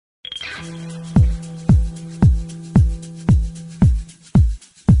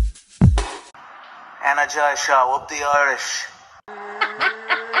Energized, show up the Irish.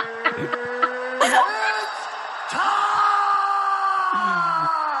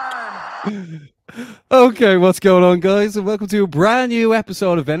 Okay, what's going on, guys? And welcome to a brand new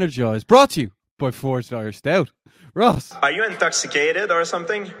episode of Energized, brought to you by Forged Irish Stout. Ross, are you intoxicated or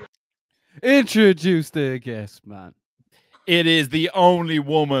something? Introduce the guest, man. It is the only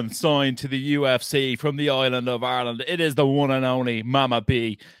woman signed to the UFC from the island of Ireland. It is the one and only Mama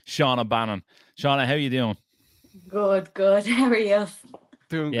B, Shauna Bannon. Shauna, how are you doing? Good. How are you?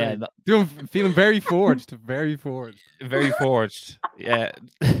 Doing great. Feeling very forged. Very forged. Very forged. Yeah.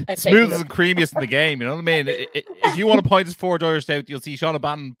 Smoothest and creamiest in the game, you know what I mean? If you want to point us Forged Irish Stout, you'll see Shauna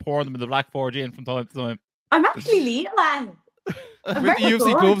Bannon pouring them in the Black Forge in from time to time. I'm actually leading, man. With the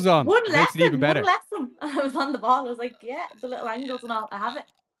UFC gloves on. One makes it even better. lesson. I was on the ball. I was like, yeah, the little angles and all. I have it.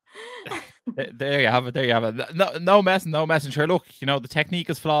 There you have it. No messing. Sure, look, you know, the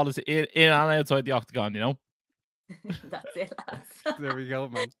technique is flawless in and outside the octagon, you know? That's it, lads. There we go,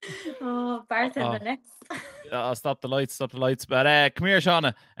 man. Oh, bartender next. Stop the lights. But come here,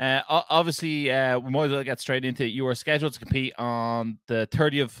 Shauna. Obviously, we might as well get straight into it. You were scheduled to compete on the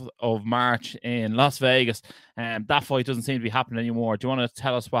 30th of March in Las Vegas. That fight doesn't seem to be happening anymore. Do you want to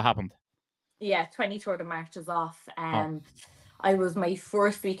tell us what happened? Yeah, 23rd of March is off. I was my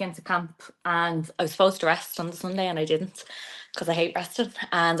first week into camp and I was supposed to rest on the Sunday and I didn't because I hate resting.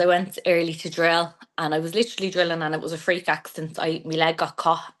 And I went early to drill and I was literally drilling and it was a freak accident. My leg got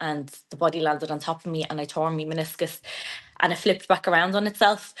caught and the body landed on top of me and I tore my meniscus and it flipped back around on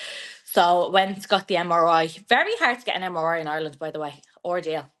itself. So went, got the MRI. Very hard to get an MRI in Ireland, by the way.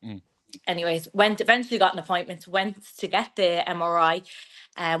 Ordeal. Anyways, eventually got an appointment, went to get the MRI.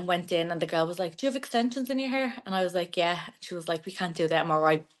 Went in and the girl was like, do you have extensions in your hair? And I was like, yeah. She was like, we can't do the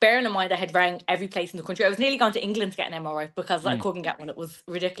MRI. Bearing in mind I had rang every place in the country. I was nearly going to England to get an MRI because I couldn't get one. It was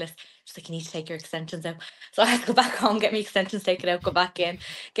ridiculous. She's like, you need to take your extensions out. So I had to go back home, get my extensions taken out, go back in,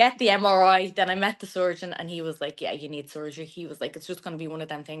 get the MRI. Then I met the surgeon and he was like, yeah, you need surgery. He was like, it's just going to be one of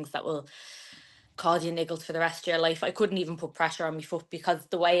them things that will cause you niggles for the rest of your life. I couldn't even put pressure on my foot because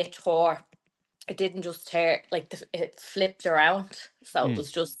the way it tore, it didn't just tear, like it flipped around. So it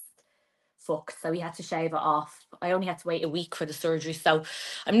was just fucked. So we had to shave it off. I only had to wait a week for the surgery. So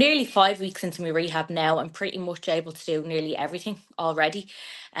I'm nearly 5 weeks into my rehab now. I'm pretty much able to do nearly everything already.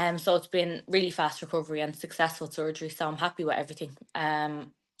 So it's been really fast recovery and successful surgery. So I'm happy with everything.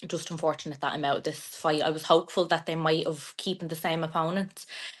 Just unfortunate that I'm out of this fight. I was hopeful that they might have keeping the same opponent.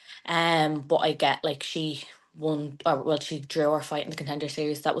 But I get like she drew our fight in the Contender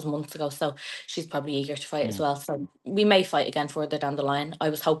Series. That was months ago, so she's probably eager to fight as well. So we may fight again further down the line. I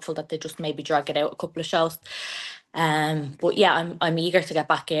was hopeful that they just maybe drag it out a couple of shows. But yeah, I'm eager to get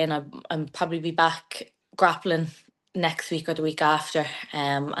back in. I'm probably be back grappling next week or the week after.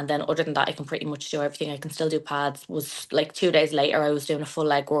 And then other than that, I can pretty much do everything. I can still do pads. Was like 2 days later, I was doing a full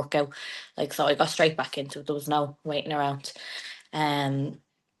leg workout. Like, so I got straight back into it. There was no waiting around.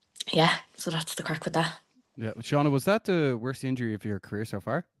 Yeah, so that's the crack with that. Yeah, Shauna, was that the worst injury of your career so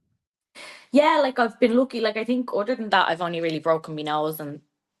far? Yeah, like I've been lucky. Like I think other than that, I've only really broken my nose, and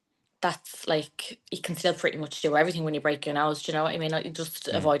that's like you can still pretty much do everything when you break your nose. Do you know what I mean? Like, you just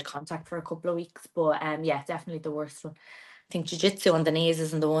avoid contact for a couple of weeks. But yeah, definitely the worst one. I think jiu-jitsu on the knees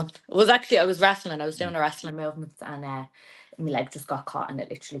isn't the one. It was actually I was wrestling. I was doing a wrestling movement, and my leg just got caught, and it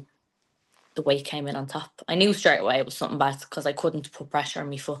literally the weight came in on top. I knew straight away it was something bad because I couldn't put pressure on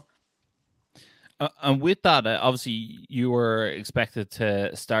my foot. And with that, obviously, you were expected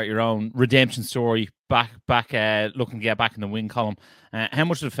to start your own redemption story back, looking to get back in the win column. How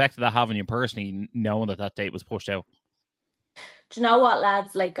much effect did that have on you personally, knowing that date was pushed out? Do you know what,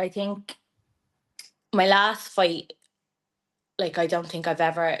 lads? Like, I think my last fight, like, I don't think I've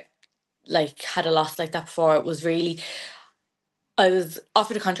ever, like, had a loss like that before. It was really, I was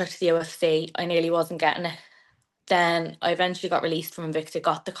offered a contract to the UFC. I nearly wasn't getting it. Then I eventually got released from Invicta,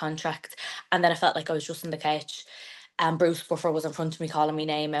 got the contract, and then I felt like I was just in the cage. And Bruce Buffer was in front of me calling my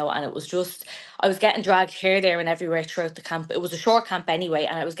name out, and it was just, I was getting dragged here, there, and everywhere throughout the camp. It was a short camp anyway,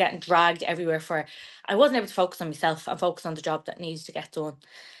 and I was getting dragged everywhere I wasn't able to focus on myself and focus on the job that needs to get done.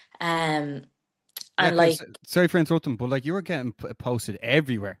 And like, sorry for interrupting, but like you were getting posted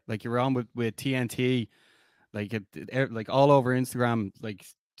everywhere. Like you were on with TNT, like like all over Instagram. Like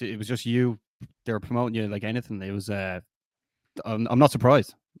it was just you. They were promoting you like anything. It was I'm not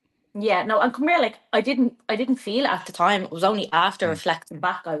surprised. Yeah, no, and come here, like I didn't feel it at the time. It was only after reflecting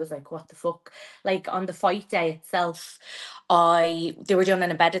back, I was like, what the fuck? Like on the fight day itself, they were doing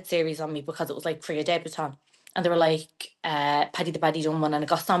an embedded series on me because it was like for your debutante. and they were like, Paddy the Baddy done one, and it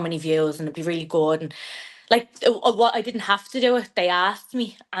got so many views, and it'd be really good. And like, what, I didn't have to do it. They asked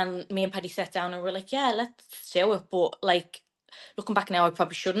me, and me and Paddy sat down and we're like, yeah, let's do it. But like, looking back now, I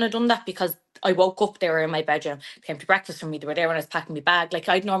probably shouldn't have done that, because I woke up, they were in my bedroom, they came to breakfast for me, they were there when I was packing my bag. Like,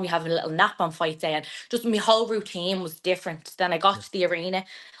 I'd normally have a little nap on fight day, and just my whole routine was different. Then I got to the arena,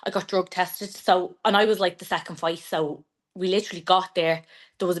 I got drug tested. So, and I was like the second fight. So we literally got there.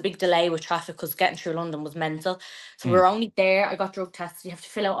 There was a big delay with traffic because getting through London was mental. So we were only there. I got drug tested. You have to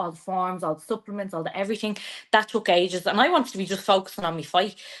fill out all the forms, all the supplements, all the everything. That took ages. And I wanted to be just focusing on my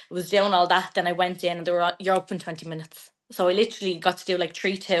fight. I was doing all that. Then I went in and they were, you're up in 20 minutes. So I literally got to do like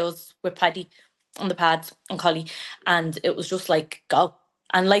 3 twos with Paddy on the pads and Collie. And it was just like, go.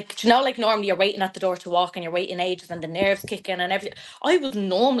 And like, like normally you're waiting at the door to walk and you're waiting ages and the nerves kick in and everything. I was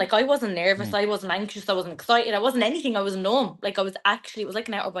numb. Like, I wasn't nervous. I wasn't anxious. I wasn't excited. I wasn't anything. I was numb. Like, I was actually, it was like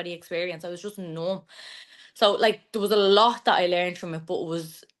an outer body experience. I was just numb. So like, there was a lot that I learned from it, but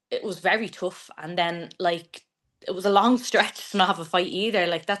it was very tough. And then like, it was a long stretch to not have a fight either.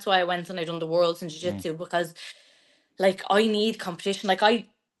 Like, that's why I went and I done the Worlds in Jiu-Jitsu, because like, I need competition. Like,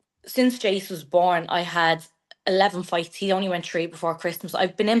 since Jace was born, I had 11 fights. He only went 3 before Christmas.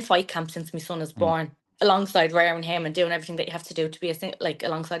 I've been in fight camp since my son was born, alongside rearing him and doing everything that you have to do to be like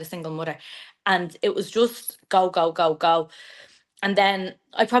alongside a single mother. And it was just go, go, go, go. And then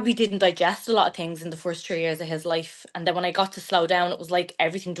I probably didn't digest a lot of things in the first 3 years of his life. And then when I got to slow down, it was like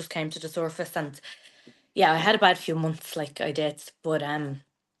everything just came to the surface. And yeah, I had a bad few months, like I did. But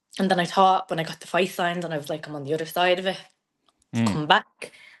and then I thought when I got the fight signed and I was like, I'm on the other side of it, come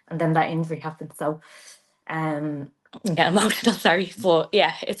back. And then that injury happened. So I'm getting emotional, sorry. But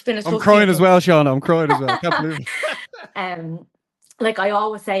yeah, it's been a tough I'm crying year. as well, Shauna. I'm crying as well. I can't believe it. Like I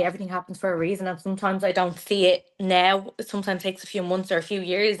always say, everything happens for a reason, and sometimes I don't see it now. It sometimes takes a few months or a few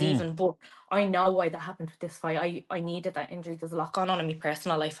years even, but I know why that happened with this fight. I needed that injury. There's a lot going on in my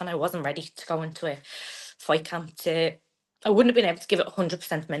personal life, and I wasn't ready to go into a fight camp. I wouldn't have been able to give it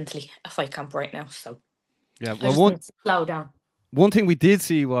 100% mentally a fight camp right now. So Yeah, I just well, need to slow down. one thing we did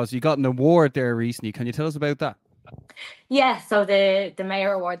see was you got an award there recently. Can you tell us about that? Yeah, so the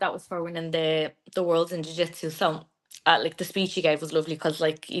Mayor Award, that was for winning the Worlds in Jiu-Jitsu. So like the speech he gave was lovely, because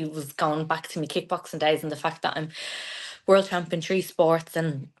like he was going back to me kickboxing days and the fact that I'm world champ in 3 sports,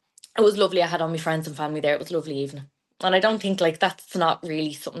 and it was lovely. I had all my friends and family there. It was a lovely evening. And I don't think like that's not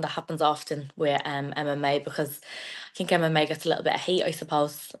really something that happens often with MMA, because I think MMA gets a little bit of hate, I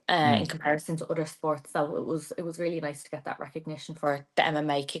suppose, in comparison to other sports. So it was really nice to get that recognition for the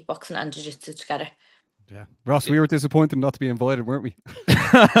MMA, kickboxing and jiu-jitsu together. Yeah, Ross, we were disappointed not to be invited, weren't we? You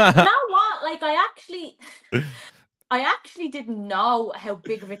know what? Like I actually didn't know how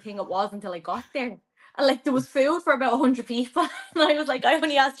big of a thing it was until I got there. And like there was food for about 100 people. And I was like, I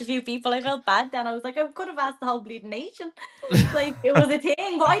only asked a few people. I felt bad then. I was like, I could have asked the whole bleeding nation. Like it was a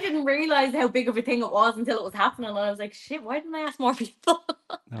thing, but I didn't realise how big of a thing it was until it was happening. And I was like, shit, why didn't I ask more people?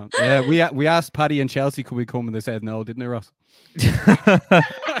 No. Yeah, we asked Paddy and Chelsea could we come, and they said no, didn't they, Ross?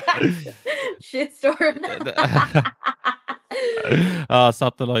 Shit storm. Oh,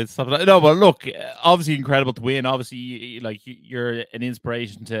 stop the lights, stop the lights. No, but look, obviously incredible to win. Obviously, like you're an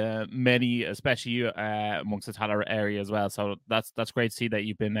inspiration to many, especially you amongst the Tallaght area as well. So that's great to see that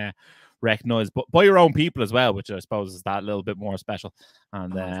you've been recognised, but by your own people as well, which I suppose is that little bit more special.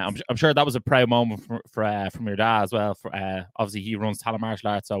 And I'm sure that was a proud moment from your dad as well. Obviously, he runs Tallaght Martial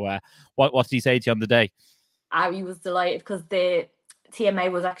Arts. So what did he say to you on the day? He was delighted, because the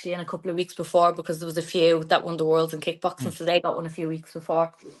TMA was actually in a couple of weeks before, because there was a few that won the Worlds in kickboxing, so they got one a few weeks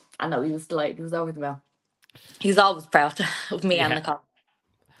before. I know he was delighted. He was over the moon. He's always proud of me and the cop.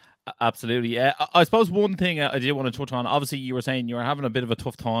 Absolutely. Yeah. I suppose one thing I did want to touch on, obviously you were saying you were having a bit of a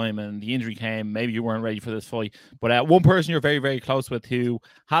tough time and the injury came, maybe you weren't ready for this fight, but one person you're very, very close with who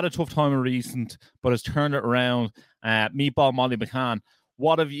had a tough time in recent, but has turned it around, Meatball Molly McCann.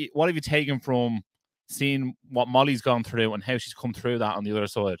 What have you taken from seeing what Molly's gone through and how she's come through that on the other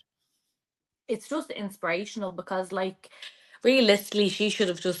side? It's just inspirational, because like realistically she should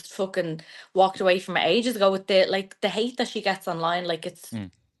have just fucking walked away from it ages ago with the hate that she gets online. Like it's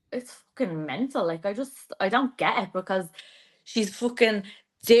fucking mental. Like I don't get it, because she's fucking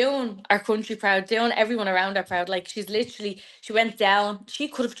doing our country proud, doing everyone around her proud. Like she went down. She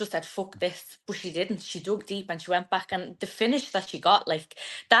could have just said fuck this, but she didn't. She dug deep and she went back, and the finish that she got, like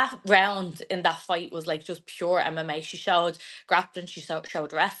that round in that fight was like just pure MMA. She showed grappling, she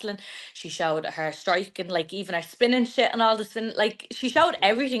showed wrestling, she showed her striking, like even her spinning shit and all the spin. Like she showed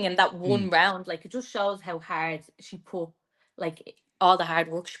everything in that one round. Like it just shows how hard she put like all the hard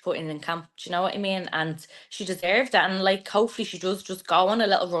work she put in camp. Do you know what I mean? And she deserved that. And like, hopefully she does just go on a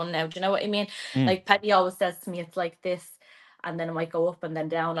little run now. Do you know what I mean? Like Paddy always says to me, it's like this, and then it might go up and then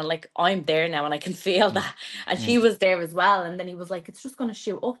down. And like, I'm there now and I can feel that. And she was there as well. And then he was like, it's just going to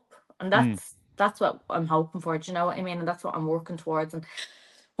shoot up. And that's what I'm hoping for. Do you know what I mean? And that's what I'm working towards. And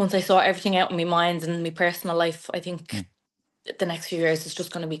once I sort everything out in my mind and my personal life, I think the next few years is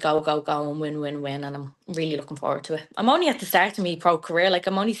just going to be go, go, go and win, win, win. And I'm really looking forward to it. I'm only at the start of my pro career. Like,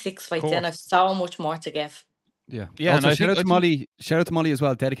 I'm only 6 fights in. I've so much more to give. Yeah. And Also, I shout out think to Molly. Shout out to Molly as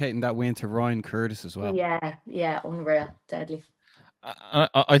well, dedicating that win to Ryan Curtis as well. Yeah, unreal, deadly.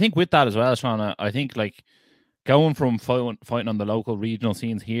 I think with that as well, Shauna, I think like going from fighting on the local regional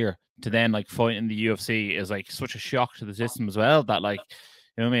scenes here to then like fighting the UFC is like such a shock to the system as well. That like,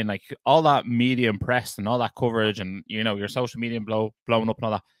 you know what I mean, like all that media and press and all that coverage and your social media blowing up and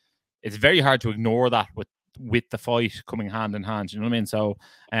all that. It's very hard to ignore that with the fight coming hand in hand. You know what I mean? So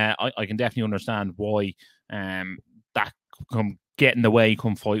I can definitely understand why that come get in the way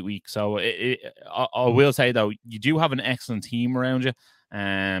come fight week. So I will say though, you do have an excellent team around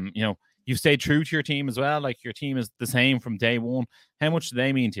you. You've stayed true to your team as well. Like, your team is the same from day one. How much do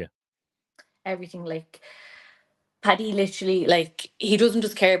they mean to you? Everything. Like, Paddy literally, like, he doesn't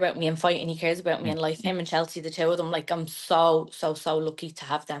just care about me in fighting, he cares about me in life. Him and Chelsea, the two of them, like, I'm so lucky to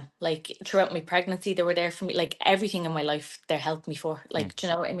have them. Like, throughout my pregnancy, they were there for me. Like, everything in my life, they helped me for. Like, do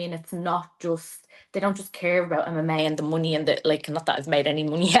you know what I mean? It's not just, they don't just care about MMA and the money and the, like, not that I've made any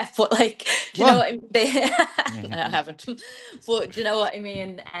money yet, but like, do you know what I mean? I haven't. But do you know what I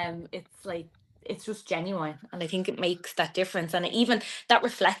mean? It's like, it's just genuine, and I think it makes that difference, and even that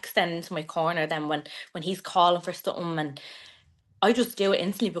reflects then into my corner then when he's calling for something, and I just do it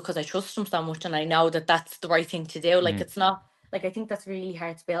instantly because I trust him so much and I know that that's the right thing to do. Like, it's not like, I think that's really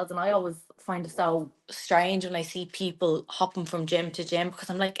hard to build, and I always find it so strange when I see people hopping from gym to gym, because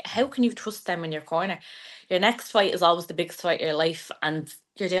I'm like, how can you trust them in your corner? Your next fight is always the biggest fight of your life, and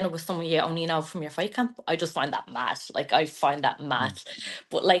you're dealing with someone you only know from your fight camp. I just find that mad. Like, I find that mad.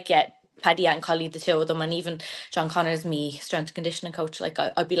 But like, yeah, Paddy and Collie, the two of them, and even John Connor's me strength and conditioning coach, like,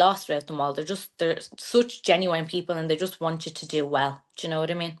 I'd be lost without them all. They're such genuine people, and they just want you to do well. Do you know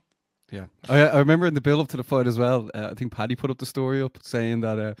what I mean? Yeah, I remember in the build up to the fight as well. I think Paddy put up the story up saying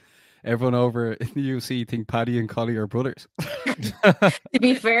that everyone over in the UFC think Paddy and Collie are brothers. To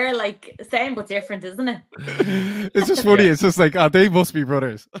be fair, like, same but different, isn't it? It's just funny. It's just like, they must be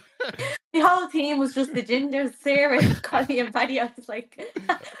brothers. The whole team was just the gingers, Sarah, Collie, and Paddy. I was like,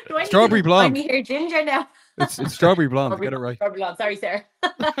 do I need Strawberry to blonde. find me here ginger now? It's strawberry blonde. Get it right. Strawberry blonde. Sorry, Sarah.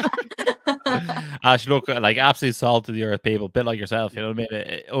 Ash, look, like, absolute salt of the earth people, a bit like yourself, you know what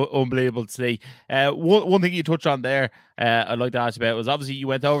I mean? Unbelievable to see. One thing you touched on there, I'd like to ask about was, obviously you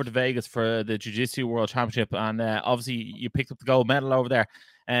went over to Vegas for the Jiu-Jitsu World Championship, and obviously you picked up the gold medal over there.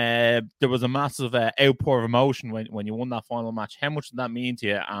 There was a massive outpour of emotion when you won that final match. How much did that mean to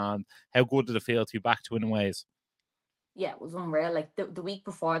you, and how good did it feel to be back to winning ways? Yeah, it was unreal. Like, the week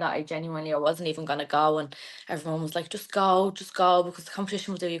before that, I wasn't even going to go, and everyone was like, just go, because the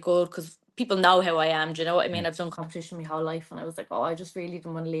competition will do you good, because people know how I am. Do you know what I mean? I've done competition my whole life, and I was like, oh, I just really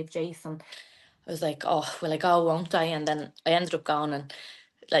didn't want to leave Jason. I was like, oh, will I go, won't I? And then I ended up going, and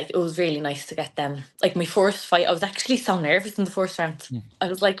like, it was really nice to get them. Like, my first fight, I was actually so nervous in the first round. I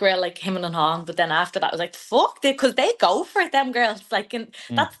was like, real, like, him and Han. But then after that, I was like, fuck, because they go for it, them girls. Like, and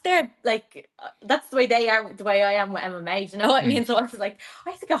that's their, like, that's the way they are, the way I am with MMA. Do you know what I mean? So I was like, I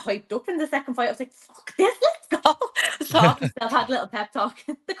had to get hyped up in the second fight. I was like, fuck this, let's go. So I had a little pep talk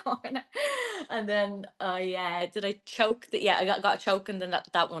in the corner. And then did I choke? I got a choke, and then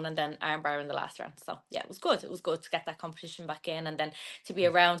that one, and then armbar in the last round. So yeah, it was good. It was good to get that competition back in, and then to be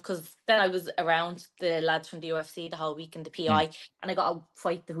around, because then I was around the lads from the UFC the whole week in the PI, and I got a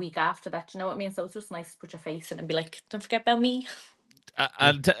fight the week after that. You know what I mean? So it's just nice to put your face in and be like, don't forget about me.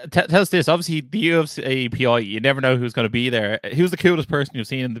 And tell us this, obviously the UFC PI, you never know who's going to be there. Who's the coolest person you've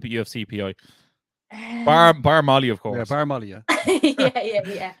seen in the UFC PI? Bar Molly, of course. Yeah, Bar Molly, yeah.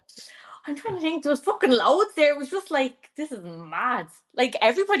 yeah. I'm trying to think. There was fucking loads there. It was just like, this is mad. Like,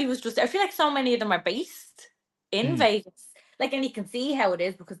 everybody was just, I feel like so many of them are based in Vegas. Like, and you can see how it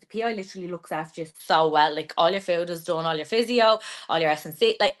is, because the PI literally looks after you so well. Like, all your food is done, all your physio, all your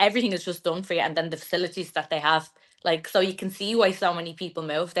S&C, like, everything is just done for you. And then the facilities that they have, like, so you can see why so many people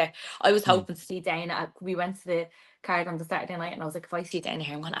move there. I was hoping to see Dana. We went to the card on the Saturday night, and I was like, if I see Dana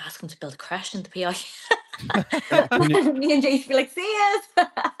here, I'm going to ask him to build a crash in the PI. Me and Jace be like, see us.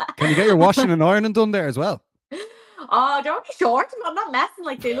 Can you get your washing and ironing done there as well? Oh, don't be short. I'm not messing.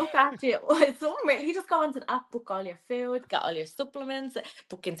 Like, they look after you. It's unreal. You just go into the app, book all your food, get all your supplements,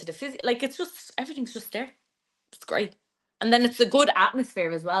 book into the physio. Like, it's just, everything's just there. It's great. And then it's a good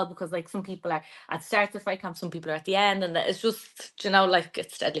atmosphere as well, because like some people are at the start of the fight camp, some people are at the end, and it's just, you know, like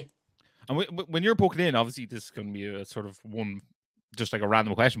it's deadly. And when you're booking in, obviously this is going to be a sort of one, just like a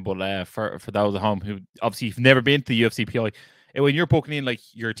random question, but for those at home who obviously have never been to the UFC PI, when you're booking in like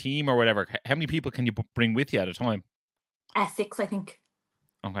your team or whatever, how many people can you bring with you at a time? 6, I think.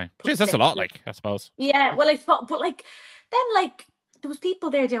 Okay, jeez, that's a lot. Like, I suppose. Yeah, well, I thought, but like then like there was people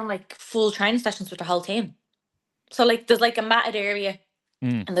there doing like full training sessions with the whole team. So like there's like a matted area,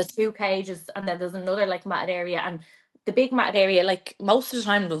 and there's 2 cages, and then there's another like matted area, and the big matted area, like most of the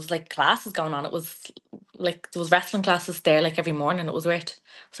time there was like classes going on. It was like there was wrestling classes there like every morning. It was weird.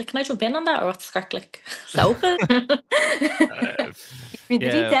 I was like, can I jump in on that, or what's the crack? Like, so the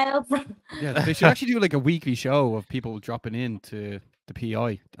details. Yeah, they should actually do like a weekly show of people dropping in to the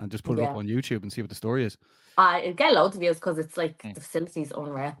PI and just put it up on YouTube and see what the story is. It'd get loads of views because it's like the facility's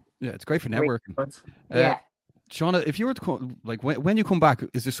unreal. Yeah, it's great for networking. Yeah. Shauna, if you were to come, like when you come back,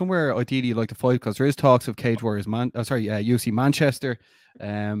 is there somewhere ideally you'd like to fight? Because there is talks of Cage Warriors UFC Manchester.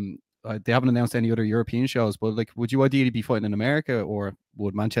 They haven't announced any other European shows, but like, would you ideally be fighting in America, or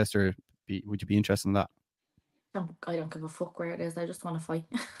would Manchester be? Would you be interested in that? I don't give a fuck where it is. I just want to fight.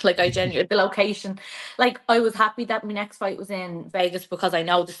 Like, I genuinely, the location. Like, I was happy that my next fight was in Vegas because I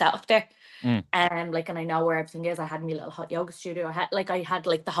know the setup there. And I know where everything is. I had my little hot yoga studio. I had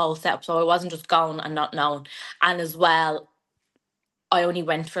like the whole setup, so I wasn't just going and not knowing. And as well, I only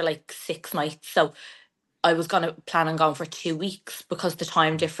went for like 6 nights, so I was gonna plan on going for 2 weeks because the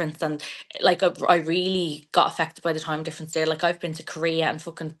time difference, and like I really got affected by the time difference there. Like, I've been to Korea and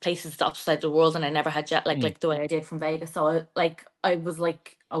fucking places outside the world, and I never had jet like the way I did from Vegas. So I was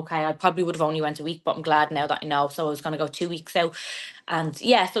like, okay, I probably would have only went a week, but I'm glad now that I know. So I was gonna go 2 weeks out, and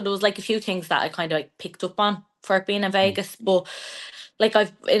yeah, so there was like a few things that I kind of like picked up on for it being in Vegas, but. Like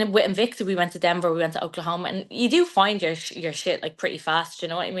with Invicta, we went to Denver, we went to Oklahoma, and you do find your shit like pretty fast. You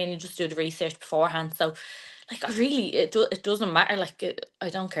know what I mean? You just do the research beforehand. So, like, it doesn't matter. Like,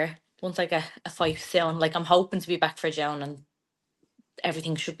 I don't care. Once I get a fight soon, like, I'm hoping to be back for June, and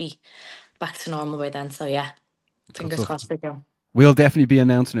everything should be back to normal by then. So yeah, fingers crossed for June. We'll definitely be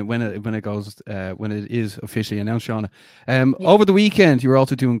announcing it when it is officially announced, Shauna. Over the weekend, you were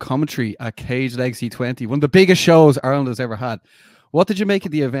also doing commentary at Cage Legacy 20, one of the biggest shows Ireland has ever had. What did you make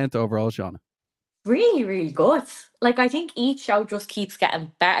of the event overall, Shauna? Really, really good. Like, I think each show just keeps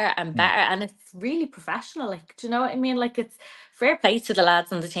getting better and better, and it's really professional. Like, do you know what I mean? Like, it's fair play to the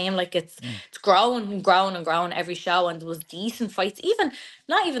lads on the team. Like, it's growing and growing and growing every show, and there was decent fights.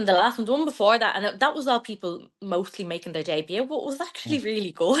 Not even the last one before that, and that was all people mostly making their debut, but it was actually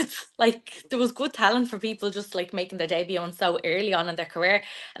really good. Like, there was good talent for people just like making their debut on so early on in their career,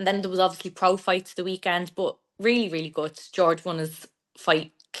 and then there was obviously pro fights the weekend, but really, really good. George won his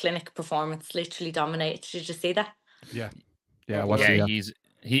fight. Clinic performance, literally dominated. Did you see that? Yeah.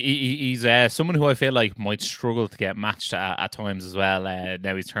 He's someone who I feel like might struggle to get matched at times as well.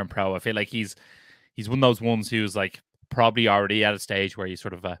 Now he's turned pro. I feel like he's one of those ones who's like probably already at a stage where he's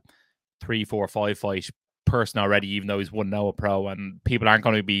sort of a 3, 4, 5 fight person already, even though he's 1-0 a pro, and people aren't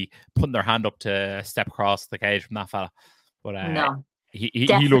going to be putting their hand up to step across the cage from that fella. But no, he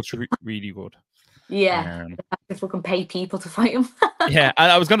looks really good. Yeah, if we can pay people to fight him. Yeah,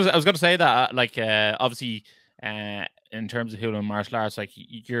 and I was gonna say that, like, obviously, in terms of Hula martial arts, like,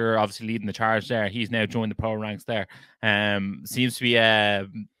 you're obviously leading the charge there. He's now joined the pro ranks there. Seems to be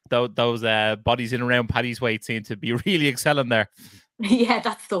those bodies in and around Paddy's weight seem to be really excelling there. Yeah,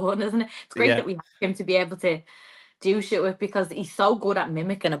 that's the one, isn't it? It's great that we have him to be able to do shit with, because he's so good at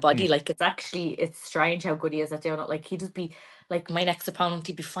mimicking a body. Like, it's strange how good he is at doing it. Like, he'd just be like, my next opponent,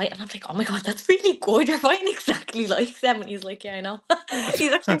 he'd be fighting, I'm like, oh my god, that's really good, you're fighting exactly like them. And he's like, yeah, I know.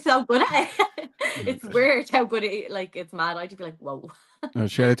 He's actually so good at it. It's weird how good it's mad. I'd be like, whoa.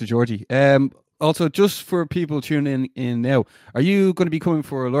 Shout out to Georgie. Also, just for people tuning in now, are you going to be coming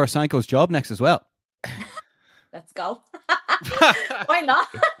for Laura Sanko's job next as well? Let's go. Why not?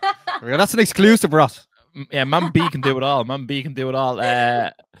 That's an exclusive for us. Yeah, Man B can do it all.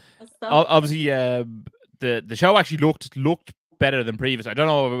 Obviously, the show actually looked better than previous. I don't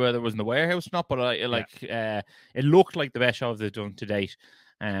know whether it was in the warehouse or not, but it looked like the best show they've done to date.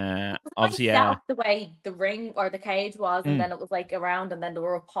 Obviously, the way the ring or the cage was, and then it was like around, and then they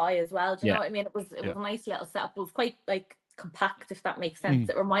were up high as well. Do you know what I mean? It was a nice little setup. It was quite like compact, if that makes sense.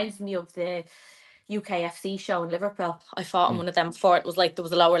 It reminds me of the UKFC show in Liverpool. I fought on one of them before. It was like there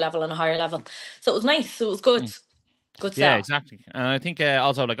was a lower level and a higher level, so it was nice. It was good. Good stuff. Yeah, exactly. And I think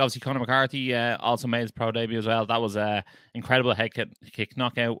also, like, obviously Conor McCarthy also made his pro debut as well. That was incredible head kick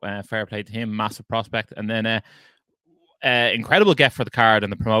knockout. Fair play to him, massive prospect. And then incredible get for the card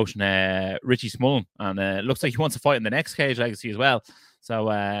and the promotion, Richie Smullen, and looks like he wants to fight in the next Cage Legacy as well.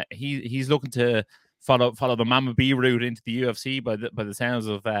 So he's looking to follow the Mama B route into the UFC by the sounds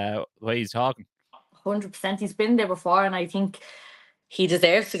of the way he's talking. 100%. He's been there before, and I think he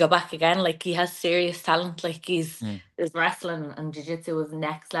deserves to go back again. Like, he has serious talent. Like, his wrestling and jiu-jitsu is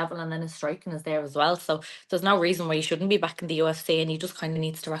next level, and then his striking is there as well. So there's no reason why he shouldn't be back in the UFC, and he just kind of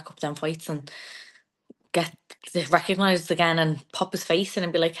needs to rack up them fights and get recognised again and pop his face in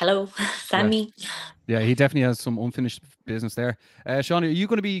and be like, hello, Sammy. Yeah, he definitely has some unfinished business there. Shauna, are you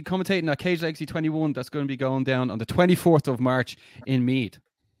going to be commentating at Cage Legacy 21 that's going to be going down on the 24th of March in Meath?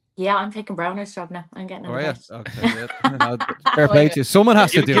 Yeah, I'm taking Browner's job now. I'm getting Okay, yeah. Fair play to you. Someone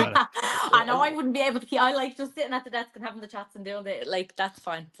has to do it. I know I wouldn't be able to keep. I like just sitting at the desk and having the chats and doing it. Like, that's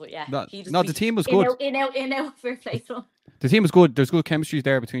fine. But yeah, the team was good. In out, fair play to him. The team was good. There's good chemistry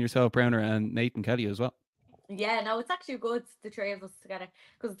there between yourself, Browner, and Nathan Kelly as well. Yeah, no, it's actually good, the three of us together,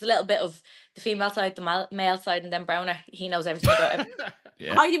 because it's a little bit of the female side, the male side, and then Browner, he knows everything about everything.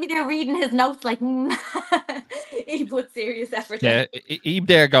 Yeah. I'd be there reading his notes like, he put serious effort in. Yeah, Eve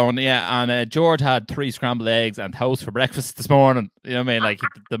there going, yeah, and George had 3 scrambled eggs and toast for breakfast this morning. You know what I mean? Like,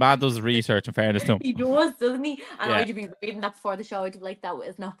 the man does research, in fairness to him. He does, doesn't he? And Yeah. I'd be reading that before the show. I'd be like, that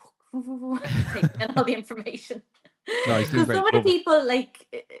was no, taking in all the information. No, he's doing Because great. some of the people, like,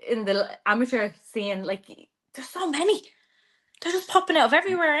 in the amateur scene, like, there's so many. They're just popping out of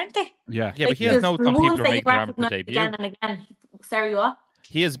everywhere, aren't they? Yeah. Yeah, but he has notes on people who are making their amateur debut. Again and again. Sorry, what?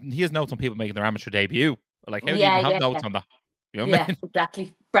 He has notes on people making their amateur debut. Like, how do you Yeah, even have yeah, notes yeah. on that? You know what I Yeah, mean?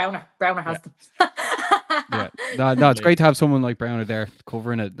 exactly. Browner has them. Yeah. No, it's great to have someone like Browner there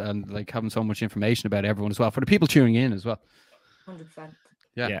covering it and like having so much information about everyone as well, for the people tuning in as well. 100%.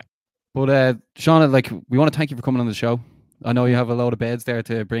 Yeah. But Shauna, like, we want to thank you for coming on the show. I know you have a load of beds there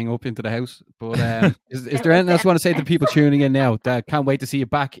to bring up into the house, but is there anything else you want to say to the people tuning in now that can't wait to see you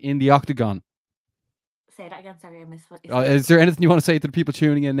back in the octagon? Say that again. Sorry, I missed what you said. Is there anything you want to say to the people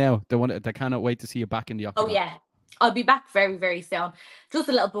tuning in now that cannot wait to see you back in the octagon? Oh yeah, I'll be back very, very soon. Just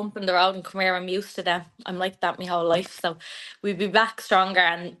a little bump in the road, and come here. I'm used to them. I'm like that my whole life, so we'll be back stronger.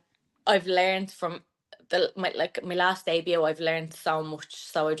 And I've learned from my last debut. I've learned so much,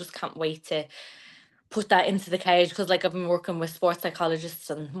 so I just can't wait to put that into the cage, because like I've been working with sports psychologists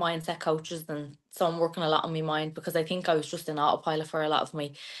and mindset coaches, and so I'm working a lot on my mind, because I think I was just in autopilot for a lot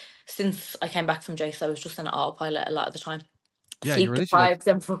of since I came back from Jace. I was just in autopilot a lot of the time. Yeah, sleep deprived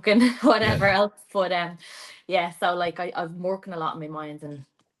and fucking whatever else. But yeah, so like I've been working a lot on my mind and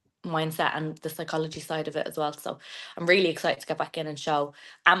mindset and the psychology side of it as well. So I'm really excited to get back in and show,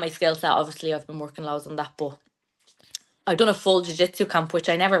 and my skill set. Obviously, I've been working loads on that, but I've done a full jiu-jitsu camp, which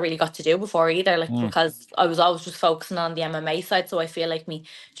I never really got to do before either, like because I was always just focusing on the MMA side. So I feel like me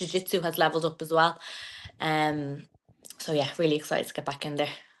jiu-jitsu has leveled up as well. So yeah, really excited to get back in there,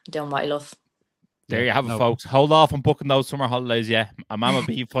 doing what I love. There you have it, folks. Hold off on booking those summer holidays. Yeah, a Mama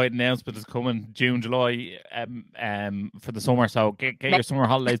B fight announcement is coming June, July, for the summer. So get your summer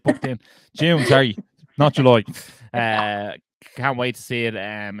holidays booked in June. Sorry, not July. Can't wait to see it.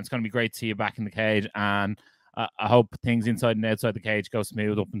 It's going to be great to see you back in the cage, and I hope things inside and outside the cage go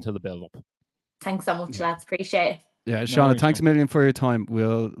smooth up until the build up. Thanks so much, lads. Appreciate it. Yeah, Shauna, thanks a million for your time.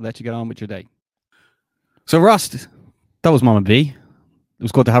 We'll let you get on with your day. So, Ross, that was Mama B. It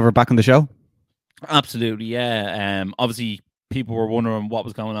was good to have her back on the show. Absolutely, yeah. Obviously, people were wondering what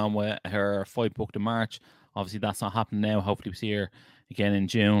was going on with her fight booked in March. Obviously, that's not happening now. Hopefully, we see her again in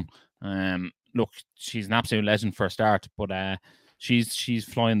June. Look, she's an absolute legend for a start, but she's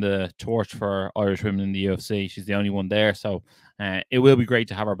flying the torch for Irish women in the UFC. She's the only one there, so it will be great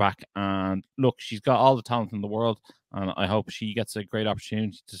to have her back. And look, she's got all the talent in the world, and I hope she gets a great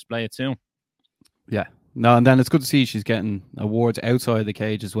opportunity to display it soon. Yeah, no, and then it's good to see she's getting awards outside the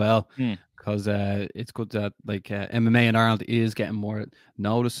cage as well. Because it's good that like MMA in Ireland is getting more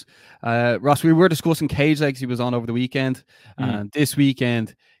notice. Ross, we were discussing Cage Legacy was on over the weekend, and this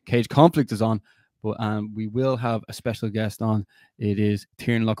weekend Cage Conflict is on, but we will have a special guest on. It is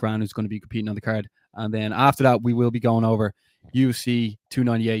Tiarnan Loughran, who's going to be competing on the card, and then after that we will be going over UFC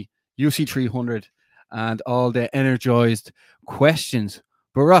 298, UFC 300, and all the Energized questions.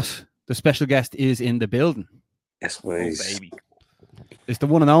 But Ross, the special guest is in the building. Yes, please. Oh, baby. It's the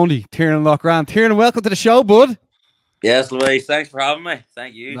one and only Tiarnan Loughran. Tiarnan, welcome to the show, bud. Yes, Louise. Thanks for having me.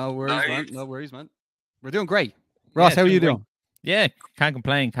 Thank you. No worries, man. No worries, man. We're doing great. Ross, how are you doing? Yeah, can't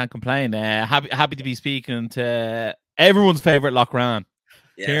complain. Happy to be speaking to everyone's favorite Loughran,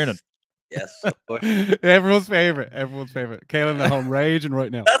 Tiarnan. Yes, of course. Everyone's favorite. Kaelin at home raging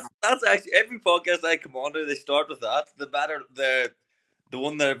right now. That's actually every podcast I come on to. They start with that. The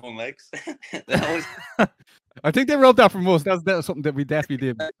one that everyone likes. I think they wrote that from us. That's something that we definitely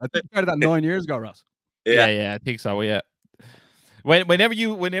did. I think we started that 9 years ago, Ross. Yeah, I think so. Yeah. Whenever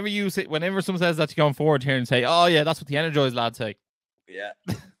someone says that, you come forward here and say, "Oh yeah, that's what the Energized lads say." Yeah.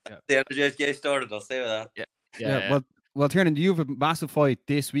 The Energized get started. I'll say with that. Yeah. Well, Tiernan, you have a massive fight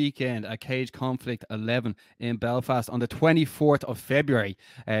this weekend at Cage Conflict 11 in Belfast on the 24th of February.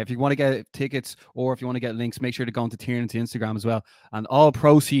 If you want to get tickets or if you want to get links, make sure to go onto Tiernan's Instagram as well. And all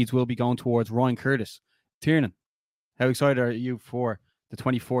proceeds will be going towards Ryan Curtis. Tiernan, how excited are you for the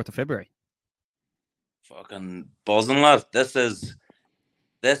 24th of February? Fucking buzzing, lad. This is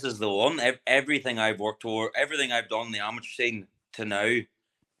the one. Everything I've worked toward, everything I've done in the amateur scene to now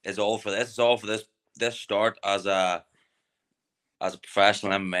is all for this. It's all for this start as a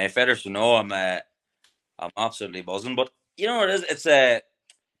professional MMA fighter. So no, I'm absolutely buzzing. But you know what it is?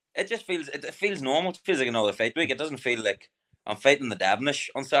 It just feels it feels normal. It feels like another fight week. It doesn't feel like I'm fighting the Devonish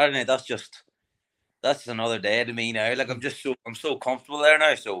on Saturday night. That's just another day to me now. Like I'm so comfortable there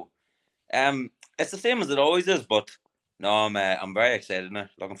now. So it's the same as it always is. But no, I'm very excited now.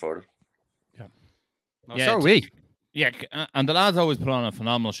 Looking forward. So are we. Yeah, and the lads always put on a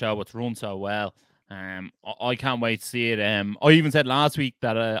phenomenal show. It's run so well. I can't wait to see it. I even said last week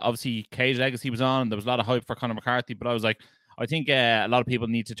that obviously Cage Legacy was on, and there was a lot of hype for Conor McCarthy, but I was like, I think a lot of people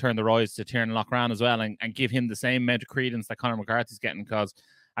need to turn their eyes to Tiarnan Loughran as well and give him the same amount of credence that Conor McCarthy's getting, because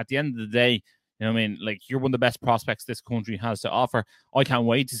at the end of the day, you know what I mean, like, you're one of the best prospects this country has to offer. I can't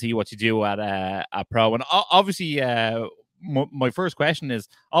wait to see what you do at pro. And obviously, my first question is,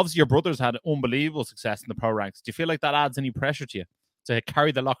 obviously your brothers had unbelievable success in the pro ranks. Do you feel like that adds any pressure to you to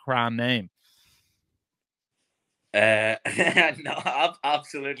carry the Loughran name? No,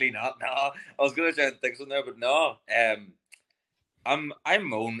 absolutely not. No, I was going to try and think something there, but no. I'm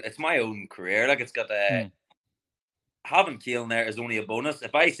it's my own career. Like, it's got having Keelan there is only a bonus.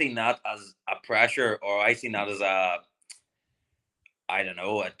 If I seen that as a pressure, or I seen that as a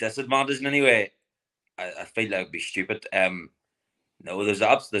disadvantage in any way, I feel like it'd be stupid. No, there's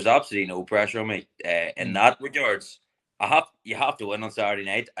absolutely no pressure on me in that regards. You have to win on Saturday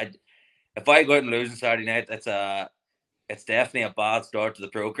night. If I go out and lose on Saturday night, it's definitely a bad start to the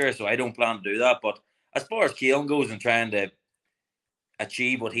pro career. So I don't plan to do that. But as far as Keelan goes and trying to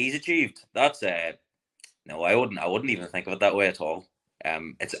achieve what he's achieved, that's no, I wouldn't even think of it that way at all.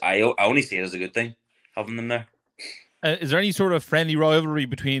 I only see it as a good thing having them there. Is there any sort of friendly rivalry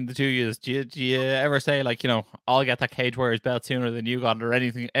between the two of you? Do you ever say, like, you know, I'll get that Cage Warriors belt sooner than you got it, or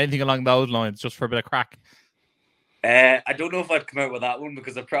anything along those lines, just for a bit of crack? I don't know if I'd come out with that one,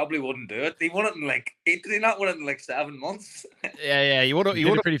 because I probably wouldn't do it. He won it did he not win it in like 7 months? Yeah, you would have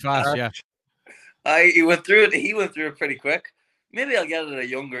pretty fast, yeah. He went through it pretty quick. Maybe I'll get it at a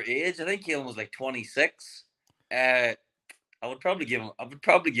younger age. I think Keelan was like 26. I would probably give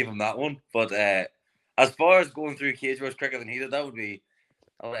him that one. But as far as going through Cage Warriors quicker than he did, that would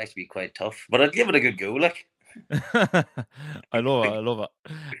actually be quite tough. But I'd give it a good go, like. I love it.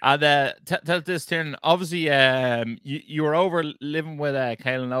 And tell this, Tiernan, obviously you were over living with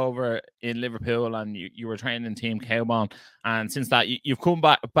Caelan over in Liverpool, and you were training in Team Cowbon, and since that you've come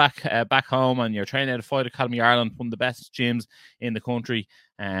back home, and you're training at Fight Academy Ireland, one of the best gyms in the country.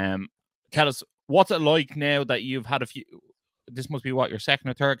 Tell us, what's it like now that you've had a few, this must be your second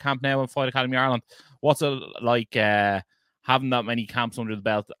or third camp now in Fight Academy Ireland. What's it like having that many camps under the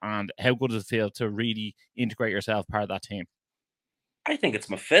belt, and how good does it feel to really integrate yourself part of that team? I think it's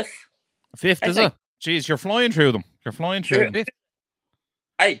my fifth. Fifth, is it? Jeez, you're flying through them. Fuck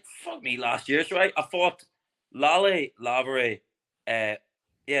me, last year. So I fought Lale, Lavare,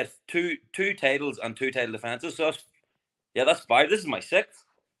 two titles and 2 title defenses. So that's 5. This is my 6th.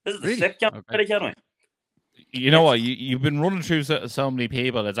 This is the 6th camp. Okay. You know what? You've been running through so many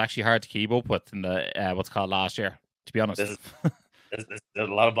people. It's actually hard to keep up with in the what's called last year, to be honest. This is a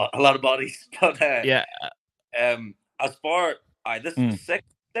lot of bodies. But yeah. As far this is the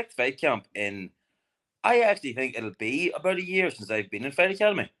sixth fight camp in. I actually think it'll be about a year since I've been in Fight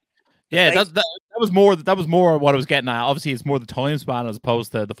Academy. Yeah, that was more what I was getting at. Obviously, it's more the time span as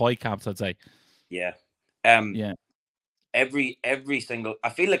opposed to the fight camps, I'd say. Yeah. Yeah. Every single, I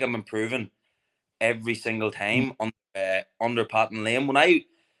feel like I'm improving every single time under Pat and Liam.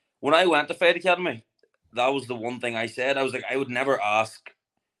 When I went to Fight Academy, that was the one thing I said. I was like, I would never ask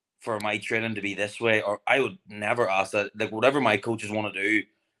for my training to be this way, or I would never ask that. Like, whatever my coaches want to do,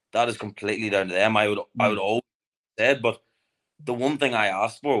 that is completely down to them. I would always said, but the one thing I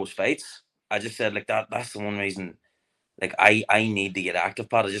asked for was fights. I just said, like, that's the one reason. Like, I need to get active,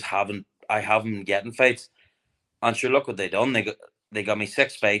 Pat. I haven't been getting fights. And sure, look what they done. They got me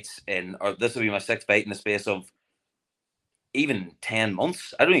 6 fights or this will be my 6th fight in the space of even 10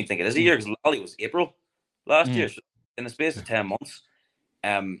 months. I don't even think it is a year, because Lally was April. last year, so in the space of 10 months.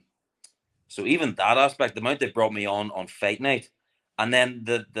 So even that aspect, the amount they brought me on fight night, and then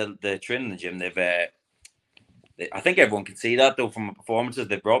the training in the gym, I think everyone can see that though from my performances.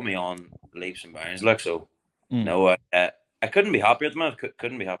 They brought me on leaps and bounds, like so. No, I couldn't be happier at the moment.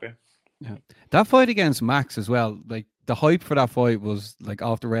 Couldn't be happier. Yeah, that fight against Max as well. Like the hype for that fight was like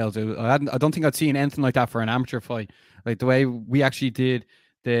off the rails. I don't think I'd seen anything like that for an amateur fight. Like the way we actually did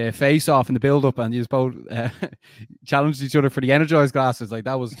the face off in the build up, and you both challenged each other for the Energized glasses. Like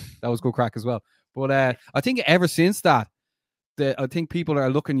that was good crack as well. But I think ever since that, I think people are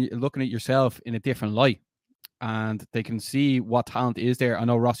looking at yourself in a different light, and they can see what talent is there. I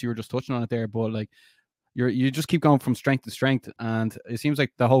know Ross, you were just touching on it there, but like you just keep going from strength to strength, and it seems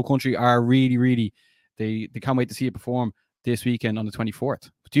like the whole country are really they can't wait to see it perform this weekend on the 24th.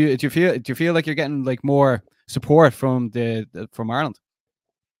 Do you feel like you're getting like more support from Ireland?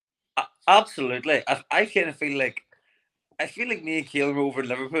 Absolutely. I kind of feel like me and Keelan were over in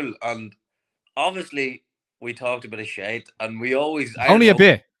Liverpool, and obviously we talked a bit of shit, and we always only a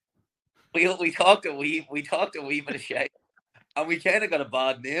bit. We talked a wee bit of shit, and we kind of got a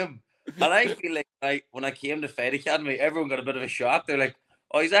bad name. And I feel like when I came to Fight Academy, everyone got a bit of a shock. They're like,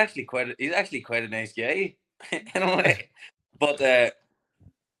 "Oh, he's actually quite a nice guy," in a way. But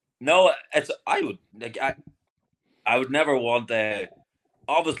no, I would never want.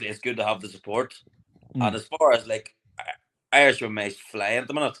 Obviously, it's good to have the support, and as far as like Irish MMA flying at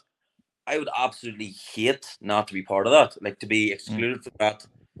the minute, I would absolutely hate not to be part of that. Like to be excluded from that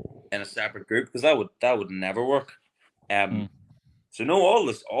in a separate group, because that would never work. So no, all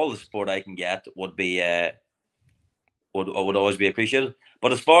the support I can get would be would always be appreciated.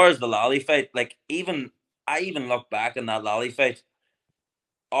 But as far as the Lally fight, like I even look back on that Lally fight.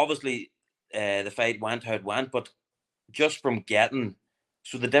 Obviously, the fight went how it went, but just from getting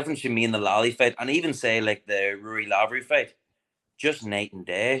the difference between me and the Lally fight, and even say like the Rui Lavery fight, just night and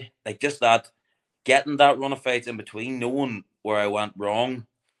day. Like just that getting that run of fights in between, knowing where I went wrong,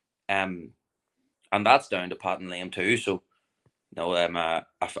 and that's down to Pat and Liam too. So no, I'm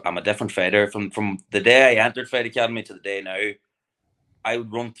a different fighter from the day I entered Fight Academy to the day now. I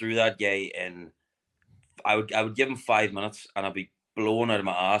would run through that guy and I would give him 5 minutes and I'd be blown out of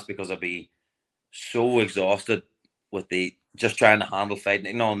my ass because I'd be so exhausted with just trying to handle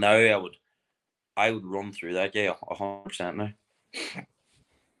fighting. No, now I would run through that guy 100% now.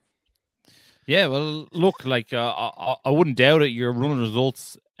 Yeah, well, look, like I wouldn't doubt it. Your running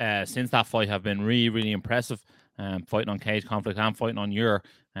results since that fight have been really impressive. Fighting on Cage Conflict and fighting on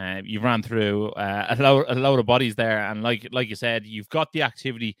you've ran through a load of bodies there, and like you said, you've got the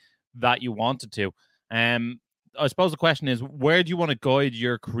activity that you wanted to. I suppose the question is, where do you want to guide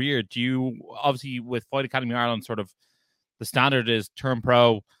your career? Do you, obviously with Fight Academy Ireland, sort of the standard is turn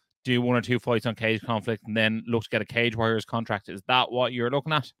pro, do 1 or 2 fights on Cage Conflict, and then look to get a Cage Warriors contract? Is that what you're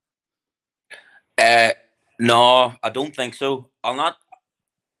looking at? No, I don't think so. I'll not.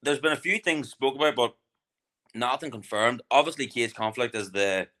 There's been a few things spoke about, but nothing confirmed. Obviously, Cage Conflict is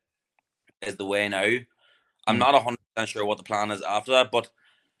the way now. I'm not 100% sure what the plan is after that, but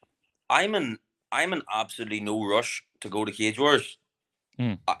I'm in absolutely no rush to go to Cage Wars.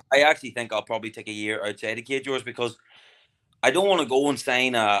 I actually think I'll probably take a year outside of Cage Wars because I don't want to go and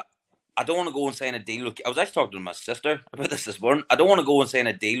sign a deal with. I was actually talking to my sister about this morning. I don't want to go and sign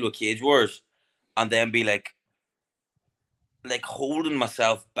a deal with Cage Wars and then be like holding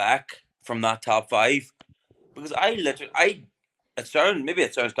myself back from that top 5, because it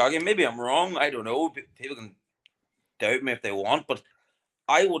sounds cocky, maybe I'm wrong, I don't know, people can doubt me if they want, but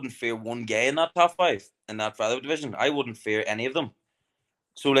I wouldn't fear one guy in that top 5 in that featherweight division. I wouldn't fear any of them.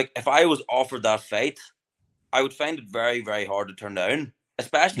 So like if I was offered that fight, I would find it very hard to turn down,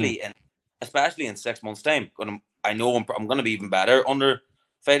 especially in 6 months time. I know I'm going to be even better under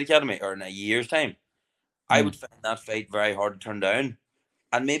Fight Academy, or in a year's time. I would find that fight very hard to turn down,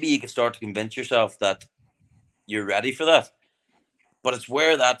 and maybe you could start to convince yourself that you're ready for that. But it's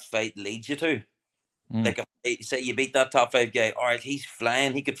where that fight leads you to. Like, if say you beat that top 5 guy, all right, he's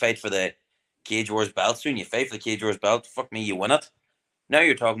flying. He could fight for the Cage Wars belt soon. You fight for the Cage Wars belt. Fuck me, you win it. Now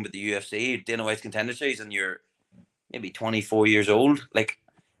you're talking about the UFC, Dana White's Contender Series, and you're maybe 24 years old. Like,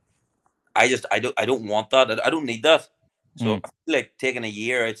 I don't want that. I don't need that. So I feel like taking a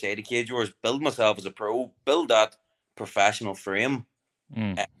year outside of Cage Wars, build myself as a pro, build that professional frame,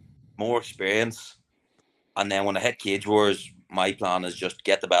 more experience, and then when I hit Cage Wars, my plan is just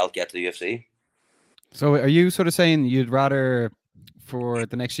get the belt, get to the UFC. So are you sort of saying you'd rather for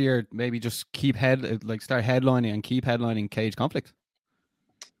the next year maybe just start headlining and keep headlining Cage Conflict?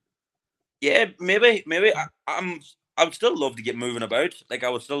 Yeah, maybe I would still love to get moving about. Like I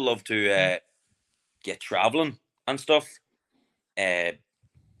would still love to get traveling and stuff.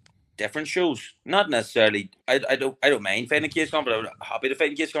 Different shows, not necessarily. I don't mind fighting in cage combat. I'm happy to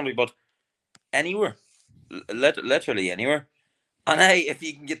fight in cage combat, but anywhere, literally anywhere. And if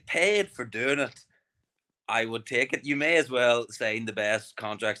you can get paid for doing it, I would take it. You may as well sign the best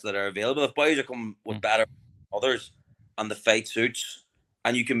contracts that are available. If boys are coming with better others and the fight suits,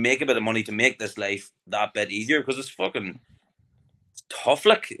 and you can make a bit of money to make this life that bit easier, because it's fucking tough.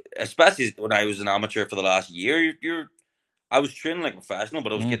 Like, especially when I was an amateur for the last year, I was training like a professional,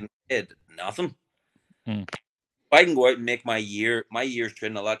 but I was getting paid nothing. If I can go out and make my year's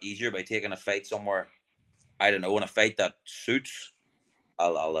training a lot easier by taking a fight somewhere, I don't know, in a fight that suits,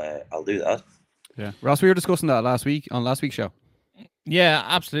 I'll do that. Yeah, Ross, we were discussing that last week on last week's show. Yeah,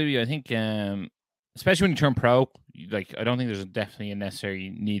 absolutely. I think, especially when you turn pro, like, I don't think there's definitely a necessary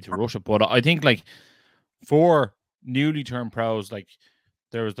need to rush it. But I think, like, for newly turned pros, like,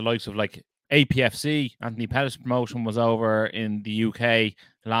 there was the likes of like APFC, Anthony Pettis' promotion was over in the UK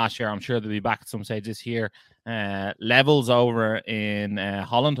last year. I'm sure they'll be back at some stage this year. Levels over in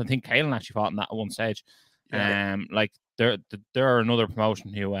Holland. I think Caelan actually fought in that at one stage. Yeah. Like, they're another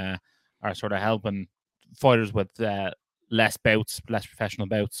promotion who are sort of helping fighters with less bouts, less professional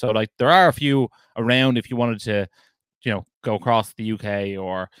bouts. So, like, there are a few around if you wanted to, you know, go across the UK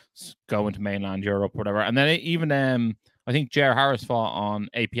or go into mainland Europe, whatever. And then even I think Jer Harris fought on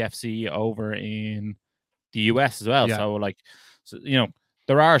APFC over in the US as well. Yeah. So, like, you know,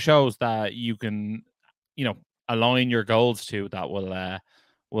 there are shows that you can, you know, align your goals to that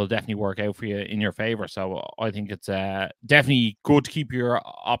will definitely work out for you in your favor. So I think it's definitely good to keep your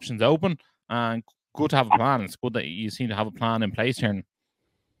options open and good to have a plan. It's good that you seem to have a plan in place here.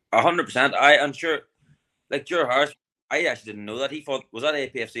 100%. I'm sure, like, Jer Harris, I actually didn't know that he fought. Was that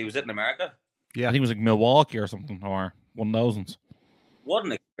APFC? Was it in America? Yeah, I think it was like Milwaukee or something, or one of those. What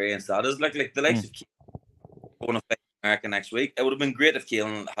an experience that is! Like the likes of going to fight in America next week. It would have been great if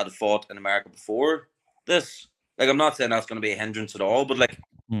Caelan had fought in America before this. Like, I'm not saying that's going to be a hindrance at all, but like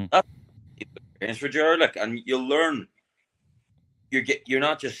that's an experience for Jer. Like, and you'll learn. You're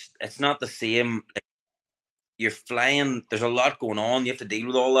not just. It's not the same. Like, you're flying. There's a lot going on. You have to deal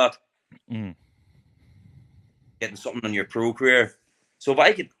with all that. Getting something in your pro career. So if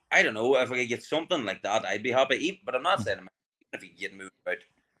I could, I don't know, if I could get something like that, I'd be happy. But I'm not saying if you get moved out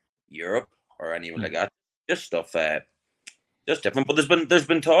Europe or anywhere like that, just stuff, just different. But there's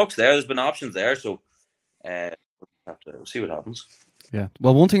been talks there, there's been options there. So we'll have to see what happens. Yeah.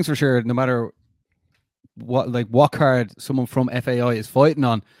 Well, one thing's for sure, no matter what card someone from FAI is fighting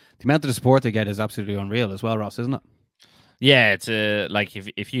on, the amount of support they get is absolutely unreal as well, Ross, isn't it? Yeah, it's like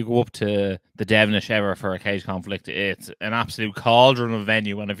if you go up to the Devonish ever for a cage conflict, it's an absolute cauldron of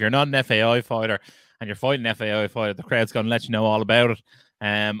venue. And if you're not an FAI fighter and you're fighting an FAI fighter, the crowd's going to let you know all about it.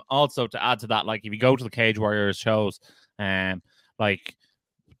 Also, to add to that, like, if you go to the Cage Warriors shows, like,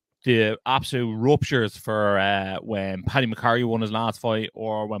 the absolute ruptures for when Paddy McCarry won his last fight,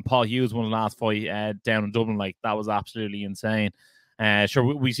 or when Paul Hughes won his last fight down in Dublin, like, that was absolutely insane. Sure,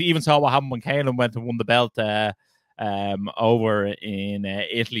 we even saw what happened when Caelan went and won the belt over in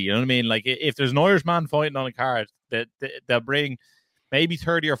Italy. You know what I mean? Like, if there's an Irish man fighting on a card, they'll bring maybe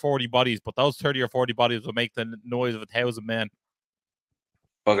 30 or 40 bodies, but those 30 or 40 bodies will make the noise of 1,000 men.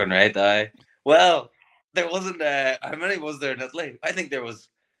 Fucking right, aye. Well, there wasn't. How many was there in Italy? I think there was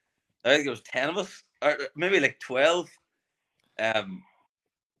 10 of us, or maybe like 12. That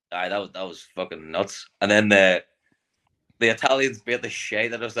was fucking nuts. And then the Italians beat the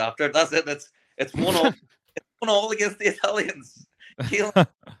shit out of us after. That's it. It's 1-0. It's 1-0 against the Italians.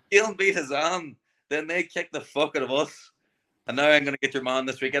 Caelan beat his own. Then they kicked the fuck out of us. And now I'm gonna get your man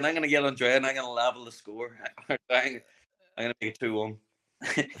this weekend. I'm gonna get Andre and I'm gonna level the score. I'm gonna make it 2-1.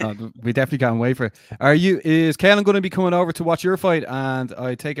 We definitely can't wait for it. Is Caelan going to be coming over to watch your fight? And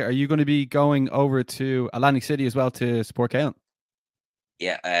I take it, are you going to be going over to Atlantic City as well to support Caelan?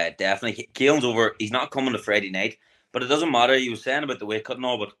 Yeah, definitely. Caelan's over. He's not coming to Friday night, but it doesn't matter. He was saying about the weight cut and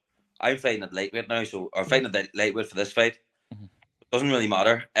all, but I'm fighting at lightweight now, or fighting at lightweight for this fight. It doesn't really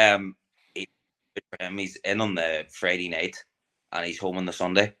matter. For him, he's in on the Friday night, and he's home on the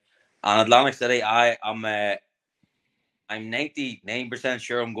Sunday. And Atlantic City, I'm 99%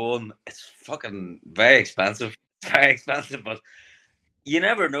 sure I'm going. It's fucking very expensive. It's very expensive, but you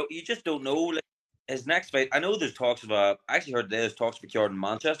never know. You just don't know. Like, his next fight, I know there's talks of I actually heard there's talks for Kieran in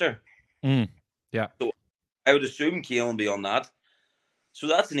Manchester. Yeah. So I would assume Caelan will be on that. So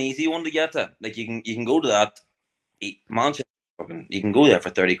that's an easy one to get to. Like, you can go to that. Manchester, you can go there for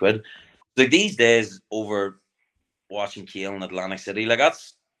 30 quid. Like, these days, over watching Caelan in Atlantic City, like,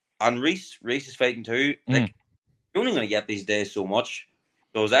 that's, and Reese is fighting too. Like, you're only going to get these days so much.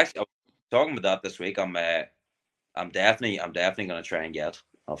 So I was talking about that this week. I'm definitely gonna try and get.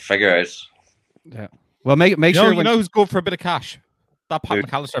 I'll figure out. Yeah. Well, make sure you know who's good for a bit of cash. That Pat Who?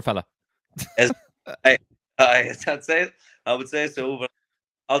 McAllister fella. I'd say I would say so, but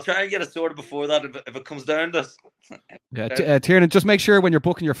I'll try and get it sorted before that if it comes down to it. Yeah, Tiernan, just make sure when you're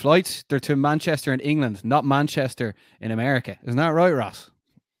booking your flights, they're to Manchester in England, not Manchester in America. Isn't that right, Ross?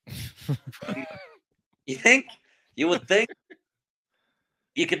 You would think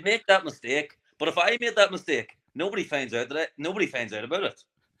you could make that mistake, but if I made that mistake, nobody finds out about it.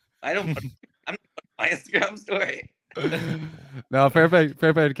 I don't. I'm not my Instagram story. No, fair play to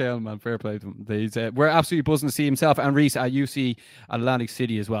Kalen, man. Fair play to him. We're absolutely buzzing to see himself and Reese at UC Atlantic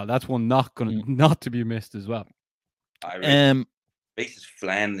City as well. That's one not to be missed as well. Reese is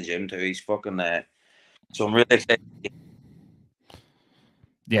flying in the gym too. He's fucking so I'm really excited.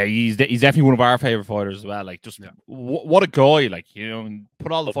 Yeah, he's definitely one of our favorite fighters as well. Like, just what a guy! Like,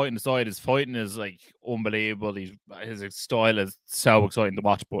 put all the fighting aside, his fighting is like unbelievable. His style is so exciting to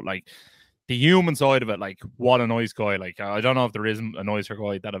watch. But like the human side of it, like what a nice guy! Like, I don't know if there isn't a nicer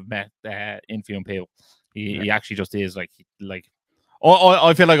guy that I've met in Fiume people. He actually just is like.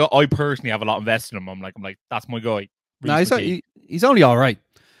 I feel like I personally have a lot invested in him. I'm like that's my guy. No, he's only all right.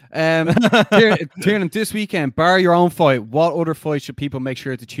 Tiernan, this weekend, bar your own fight, what other fights should people make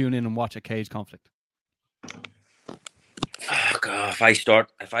sure to tune in and watch at Cage Conflict? Oh God, if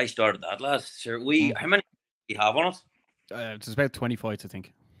I started that, lads, sure. How many do we have on it? It's about 20 fights, I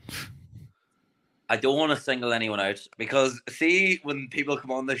think. I don't want to single anyone out because see when people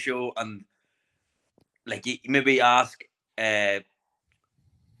come on the show and like maybe ask like,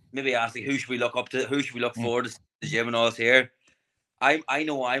 who should we look up to, who should we look forward to the gym and all this here. I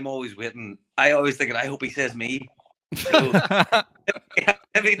know I'm always waiting. I always thinking I hope he says me. So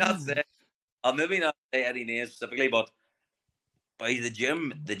maybe not say. I'll maybe not say any names specifically, but by the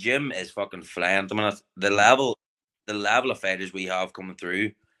gym is fucking flying. I mean, the level of fighters we have coming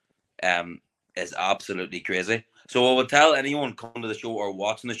through, is absolutely crazy. So I would tell anyone coming to the show or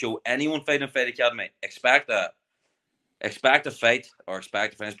watching the show, anyone fighting Fight Academy, expect a fight or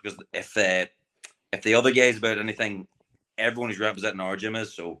expect a finish because if the other guys about anything. Everyone who's representing our gym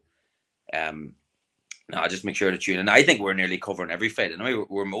is so. Just make sure to tune in. I think we're nearly covering every fight. Anyway,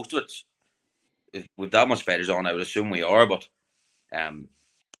 we're most of it. With that much fighters on, I would assume we are. But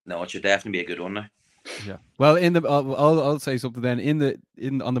no, it should definitely be a good one now. Yeah. Well, I'll say something then.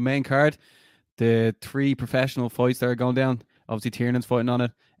 On the main card, the 3 professional fights that are going down. Obviously, Tiernan's fighting on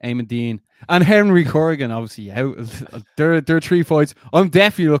it. Eamon Dean and Henry Corrigan. Obviously, there are 3 fights. I'm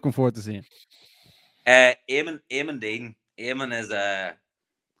definitely looking forward to seeing. Eamon Dean. Eamon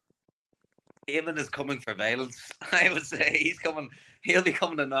is coming for violence. I would say he'll be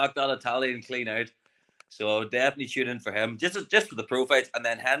coming to knock that Italian clean out. So I would definitely tune in for him. Just for the pro fights. And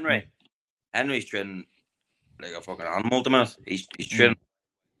then Henry's training like a fucking animal at the minute. He's training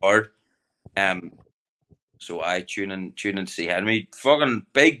hard. So I tune in to see Henry. Fucking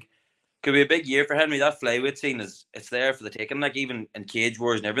big, could be a big year for Henry. That flyweight scene it's there for the taking, like even in Cage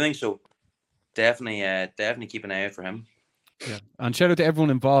Wars and everything. So definitely keep an eye out for him. Yeah, and shout out to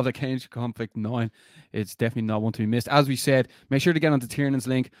everyone involved at Cage Conflict 9. It's definitely not one to be missed. As we said, make sure to get onto Tiernan's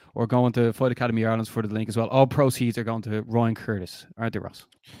link or go onto Fight Academy Ireland's for the link as well. All proceeds are going to Ryan Curtis, aren't they, Ross?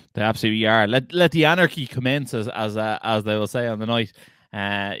 They absolutely are. Let the anarchy commence, as they will say on the night.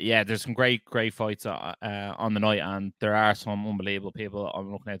 There's some great fights on the night, and there are some unbelievable people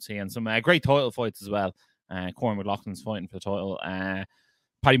I'm looking at seeing. Some great title fights as well. Cormac McLaughlin's fighting for the title.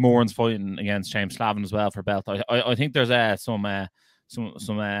 Paddy Moran's fighting against James Slavin as well for belt. I think there's some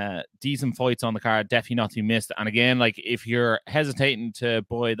decent fights on the card, definitely not to be missed. And again, like if you're hesitating to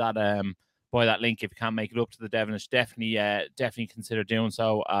buy that link, if you can't make it up to the Devonish, definitely consider doing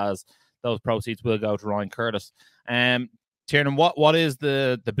so, as those proceeds will go to Ryan Curtis. Tiernan, what is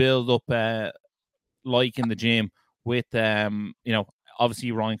the build up like in the gym with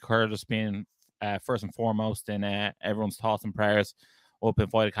obviously Ryan Curtis being first and foremost in everyone's thoughts and prayers up in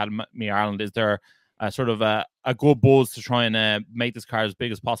Fight Academy Ireland? Is there sort of a good buzz to try and make this card as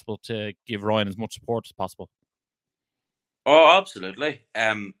big as possible to give Ryan as much support as possible? Oh, absolutely.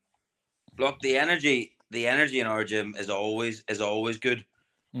 Look, the energy in our gym is always good,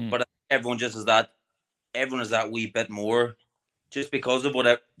 but everyone has that wee bit more, just because of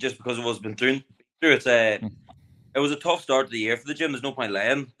what's been through. It was a tough start to the year for the gym. There's no point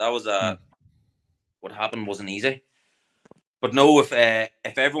lying. That was what happened wasn't easy. But no, if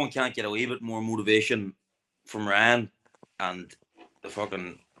everyone can't get a wee bit more motivation from Ryan and the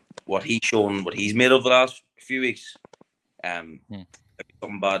fucking what he's made of the last few weeks,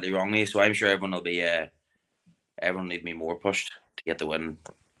 something badly wrong here. So I'm sure everyone will be everyone need to be more pushed to get the win.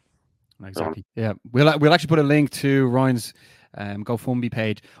 Exactly. Yeah, we'll actually put a link to Ryan's GoFundMe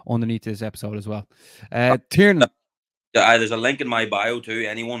page underneath this episode as well. Tiarnan. There's a link in my bio too.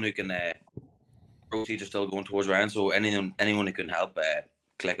 Anyone who can proceeds are still going towards Ryan, so anyone who can help,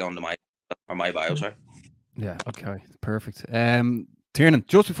 click on my bio. Sorry. Yeah. Okay. Perfect. Tiarnan,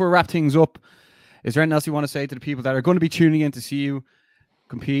 just before we wrap things up, is there anything else you want to say to the people that are going to be tuning in to see you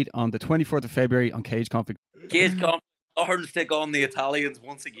compete on the 24th of February on Cage Conflict? Cage Conflict. Ireland stick on the Italians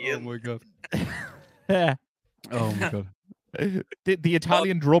once again. Oh my god. Yeah. Oh my god. The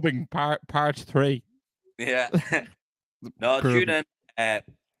Italian drubbing part 3. Yeah. No, tune in. I'm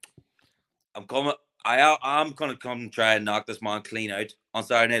coming. I'm gonna come try and knock this man clean out on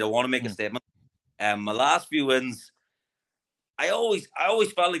Saturday night. I want to make a statement. My last few wins, I always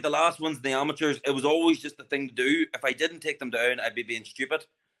felt like the last ones in the amateurs, it was always just the thing to do. If I didn't take them down, I'd be being stupid.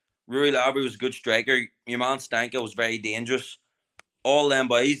 Rory Lavery was a good striker. Your man Stanka was very dangerous. All them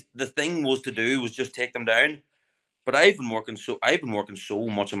boys, the thing was to do was just take them down. But I've been working so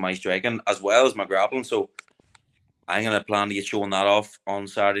much on my striking as well as my grappling. So I'm gonna plan to get showing that off on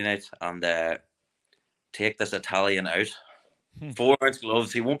Saturday night and take this Italian out. 4-ounce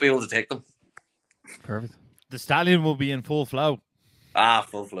gloves. He won't be able to take them. Perfect. The stallion will be in full flow.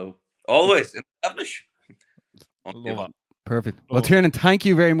 Full flow. Always in Devonish. Love it. Perfect. Well, Tiarnan, thank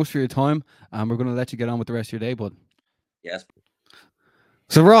you very much for your time, and we're going to let you get on with the rest of your day, bud. Yes.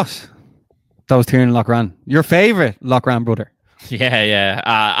 So, Ross, that was Tiarnan Loughran, your favourite Loughran brother. Yeah.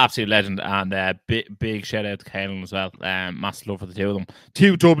 Absolute legend. And big shout out to Caelan as well. Massive love for the two of them.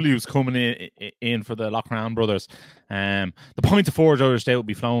 2 W's coming in for the Loughran brothers. The point of Forge Irish State will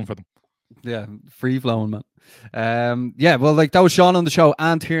be flowing for them. Yeah, free flowing, man. Yeah, well, like that was Sean on the show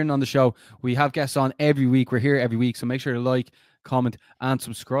and Tiarnan on the show. We have guests on every week. We're here every week, so make sure to like, comment, and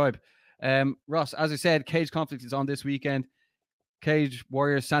subscribe. Ross, as I said, Cage Conflict is on this weekend. Cage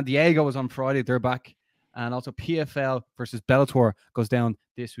Warriors San Diego is on Friday. They're back. And also PFL versus Bellator goes down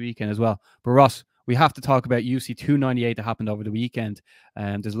this weekend as well. But Ross, we have to talk about UFC 298 that happened over the weekend.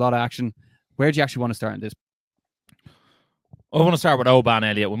 There's a lot of action. Where do you actually want to start in this? I want to start with Oban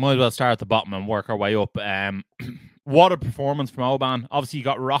Elliott. We might as well start at the bottom and work our way up. What a performance from Oban. Obviously, he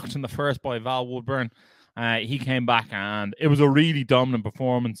got rocked in the first by Val Woodburn. He came back and it was a really dominant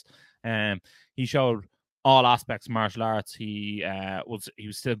performance. He showed all aspects of martial arts. He was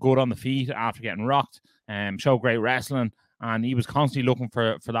still good on the feet after getting rocked. Showed great wrestling, and he was constantly looking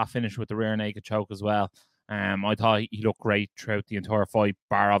for that finish with the rear naked choke as well. I thought he looked great throughout the entire fight,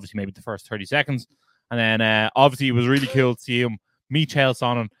 bar obviously maybe the first 30 seconds. And then obviously it was really cool to see him meet Chael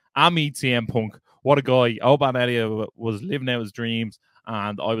Sonnen and meet CM Punk. What a guy. Oban Elliott was living out his dreams,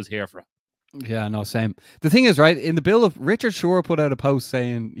 and I was here for it. Yeah, no, same. The thing is, right, in the build-up, Richard Shore put out a post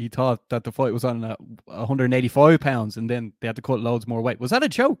saying he thought that the fight was on 185 pounds, and then they had to cut loads more weight. Was that a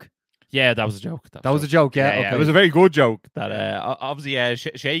joke? Yeah, that was a joke. That was a joke, yeah. Okay. It was a very good joke. That obviously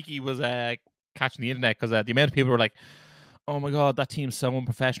Shaky was catching the internet because the amount of people were like, "Oh my god, that team's so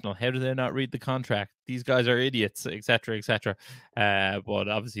unprofessional. How do they not read the contract? These guys are idiots, etc., etc." But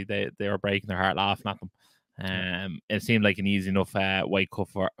obviously they were breaking their heart laughing at them. It seemed like an easy enough weight cut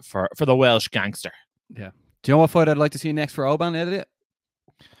for the Welsh gangster. Yeah. Do you know what fight I'd like to see next for Oban Elliott?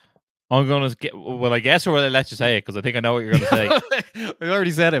 I'm going to get. Will I guess or will I let you say it? Because I think I know what you're going to say. I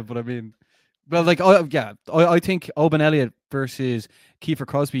already said it, but I mean, well, like, I think Oban Elliott versus Kiefer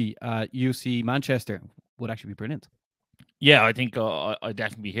Crosby at UC Manchester would actually be brilliant. Yeah, I think I'd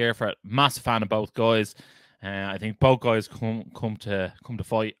definitely be here for it. Massive fan of both guys. I think both guys come to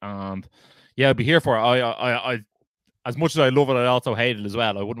fight, and yeah, I'd be here for it. I as much as I love it, I also hate it as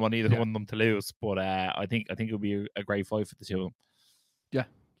well. I wouldn't want either one of them to lose, but I think it would be a great fight for the two of them. Yeah.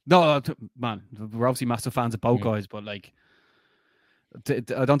 No, man, we're obviously massive fans of both guys, but like,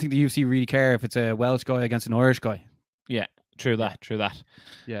 I don't think the UFC really care if it's a Welsh guy against an Irish guy. Yeah, true that.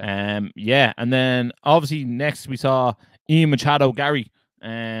 Yeah. Yeah, and then obviously next we saw Ian Machado Gary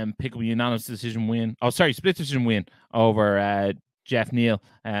pick up a unanimous decision win. Oh, sorry, split decision win over Jeff Neal.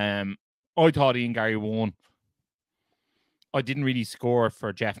 I thought Ian Gary won. I didn't really score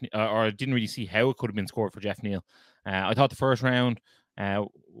for Jeff, or I didn't really see how it could have been scored for Jeff Neal. I thought the first round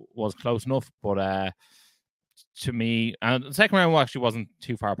was close enough, but to me, and the second round actually wasn't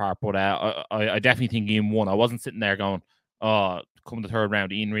too far apart. But I definitely think Ian won. I wasn't sitting there going, "Oh, come the third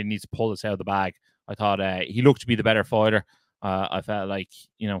round, Ian really needs to pull this out of the bag." I thought he looked to be the better fighter. I felt like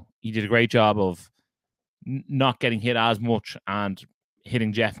he did a great job of not getting hit as much and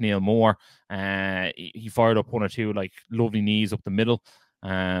hitting Jeff Neal more. He fired up one or two like lovely knees up the middle.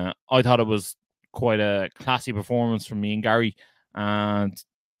 I thought it was quite a classy performance from me and Gary. And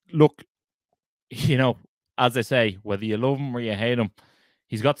look, as I say, whether you love him or you hate him,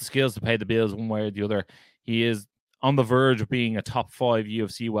 He's got the skills to pay the bills one way or the other. He is on the verge of being a top 5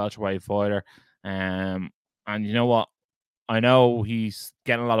 UFC welterweight fighter. And you know what? I know he's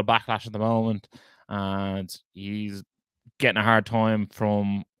getting a lot of backlash at the moment, and he's getting a hard time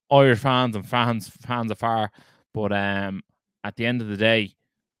from Irish fans and fans afar. But at the end of the day,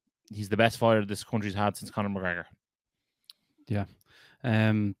 he's the best fighter this country's had since Conor McGregor. Yeah.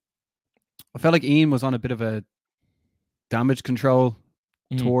 I felt like Ian was on a bit of a damage control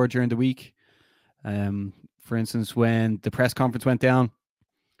tour during the week. For instance, when the press conference went down,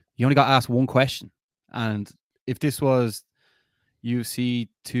 he only got asked one question. And if this was UFC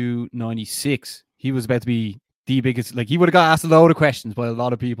 296, he was about to be the biggest. Like, he would have got asked a load of questions by a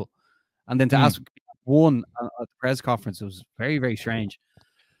lot of people. And then to ask one at the press conference, it was very, very strange.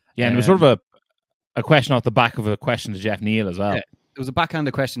 Yeah, and it was sort of a question off the back of a question to Jeff Neal as well. Yeah, it was a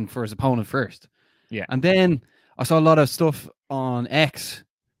backhanded question for his opponent first. Yeah. And then I saw a lot of stuff on X,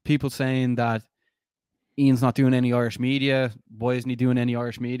 people saying that Ian's not doing any Irish media. Why isn't he doing any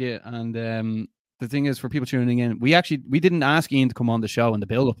Irish media? And the thing is, for people tuning in, we didn't ask Ian to come on the show in the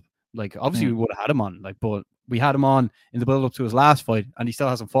build-up. Like, obviously we would have had him on, like, but we had him on in the build-up to his last fight, and he still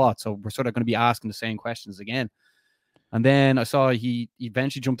hasn't fought. So we're sort of going to be asking the same questions again. And then I saw he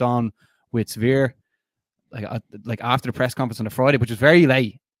eventually jumped on with Severe, like after the press conference on the Friday, which was very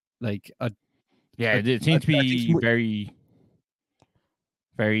late. Like, it seems to be very,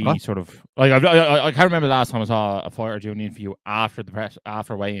 very sort of like I can't remember the last time I saw a fighter doing an interview after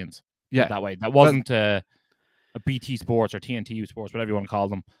weigh-ins. Yeah, that way. That wasn't a BT Sports or TNT Sports, whatever you want to call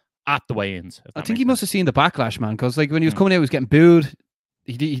them, at the weigh-ins. I think he must have seen the backlash, man, because like when he was coming out, he was getting booed.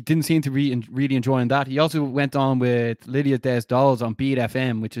 He didn't seem to be really enjoying that. He also went on with Lydia Des Dolls on Beat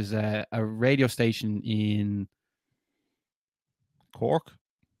FM, which is a radio station in Cork.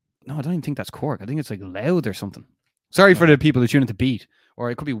 No, I don't even think that's Cork. I think it's like Loud or something. Sorry for the people who tune into Beat,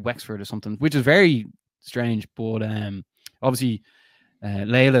 or it could be Wexford or something, which is very strange. But obviously,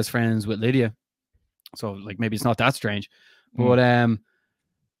 Layla's friends with Lydia, so like maybe it's not that strange. But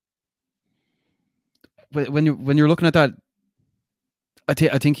when you're looking at that, I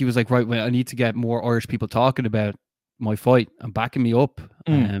think he was like, right, well, I need to get more Irish people talking about my fight and backing me up.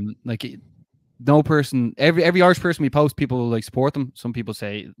 Like, no person, every Irish person we post, people like support them. Some people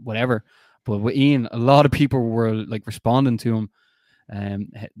say whatever, but with Ian, a lot of people were like responding to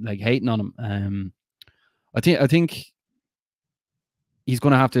him, like hating on him. I think he's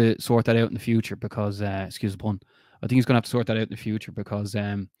going to have to sort that out in the future because, excuse the pun, I think he's going to have to sort that out in the future because,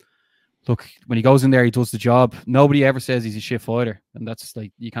 look, when he goes in there, he does the job. Nobody ever says he's a shit fighter, and that's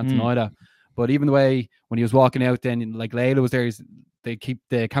like, you can't deny that. But even the way when he was walking out, then like Layla was there, the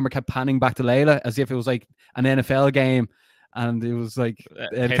camera kept panning back to Layla as if it was like an NFL game, and it was like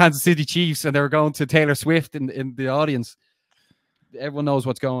Kansas City Chiefs, and they were going to Taylor Swift in the audience. Everyone knows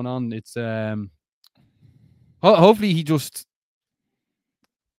what's going on. It's hopefully he just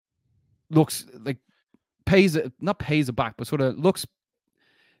looks like not pays it back, but sort of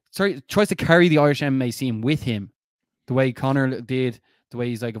tries to carry the Irish MMA scene with him, the way Conor did, the way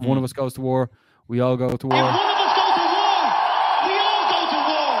he's like, if one of us goes to war, we all go to war. If one of us goes to war, we all go to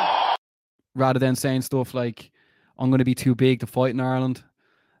war. Rather than saying stuff like, I'm going to be too big to fight in Ireland.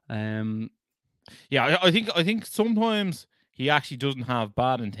 Yeah, I think sometimes he actually doesn't have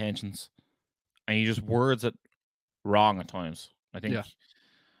bad intentions, and he just words it wrong at times. I think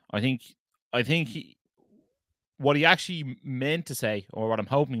what he actually meant to say, or what I'm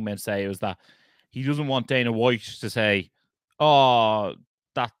hoping he meant to say, was that he doesn't want Dana White to say, "Oh,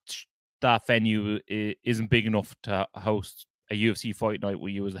 that venue isn't big enough to host a UFC fight night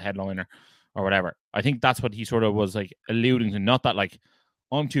with you as a headliner," or whatever. I think that's what he sort of was like alluding to. Not that like,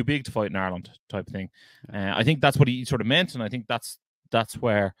 I'm too big to fight in Ireland type of thing. I think that's what he sort of meant, and I think that's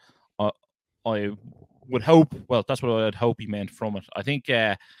where I would hope. Well, that's what I'd hope he meant from it. I think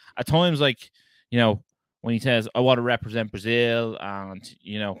at times, like, you know, when he says, I want to represent Brazil, and,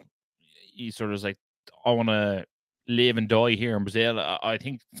 you know, he sort of is like, I want to live and die here in Brazil. I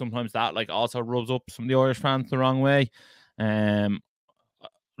think sometimes that like also rubs up some of the Irish fans the wrong way.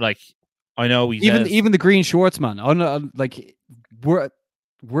 Like, I know he even the green shorts, man. I know, like, were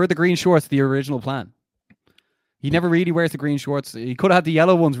the green shorts the original plan? He never really wears the green shorts. He could have had the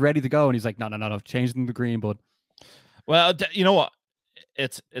yellow ones ready to go, and he's like, no, change them to green, bud. Well, you know what?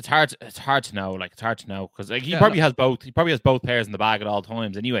 It's hard to know. Like, it's hard to know because like he probably has both. He probably has both pairs in the bag at all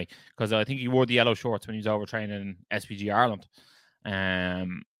times anyway. Because I think he wore the yellow shorts when he was over training in SPG Ireland.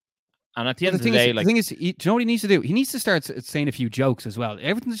 And at the end of the day, the thing is, do you know what he needs to do? He needs to start saying a few jokes as well.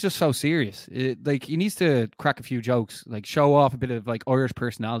 Everything's just so serious. Like, he needs to crack a few jokes, like show off a bit of like Irish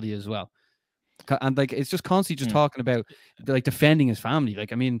personality as well. And like it's just constantly just talking about like defending his family.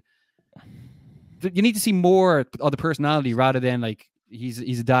 Like I mean, you need to see more of the personality rather than like he's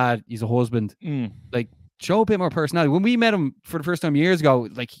a dad, he's a husband. Like show a bit more personality. When we met him for the first time years ago,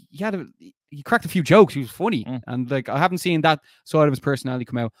 like he cracked a few jokes. He was funny, and like I haven't seen that side of his personality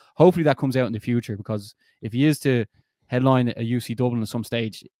come out. Hopefully that comes out in the future, because if he is to headline a UC Dublin at some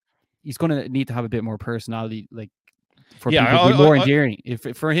stage, he's going to need to have a bit more personality, like for people to be more endearing.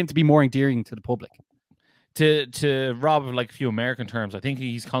 For him to be more endearing to the public. To rob of like a few American terms, I think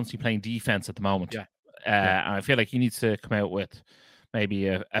he's constantly playing defense at the moment. And I feel like he needs to come out with maybe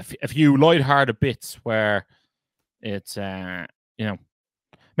a few lighthearted bits where it's you know,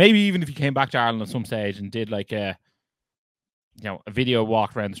 maybe even if he came back to Ireland at some stage and did like a video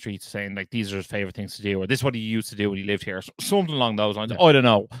walk around the streets saying like these are his favorite things to do, or this is what he used to do when he lived here, something along those lines. I don't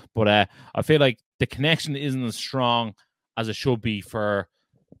know, but I feel like the connection isn't as strong as it should be for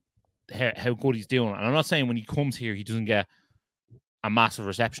how good he's doing. And I'm not saying when he comes here he doesn't get a massive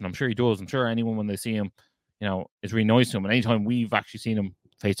reception. I'm sure he does. I'm sure anyone when they see him, is really nice to him. And anytime we've actually seen him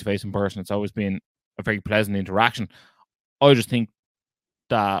face to face in person, it's always been a very pleasant interaction. I just think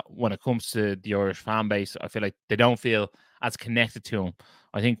that when it comes to the Irish fan base, I feel like they don't feel as connected to him.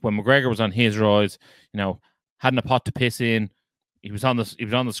 I think when McGregor was on his rise, hadn't a pot to piss in, he was on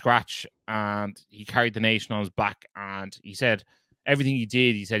the scratch, and he carried the nation on his back. And he said everything he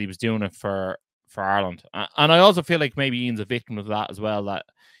did, he said he was doing it for Ireland. And I also feel like maybe Ian's a victim of that as well. That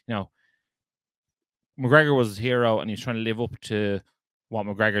McGregor was his hero, and he's trying to live up to what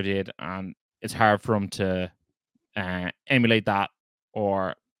McGregor did, and it's hard for him to emulate that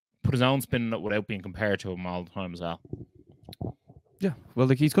or put his own spin on it without being compared to him all the time as well. Yeah, well,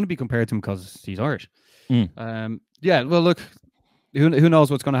 like he's going to be compared to him because he's Irish. Yeah, well, look, who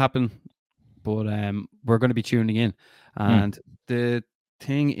knows what's going to happen, but we're going to be tuning in. And the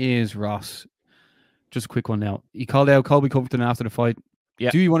thing is, Ross, just a quick one now. He called out Colby Covington after the fight. Yeah.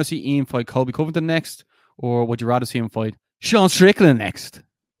 Do you want to see Ian fight Colby Covington next, or would you rather see him fight Sean Strickland next?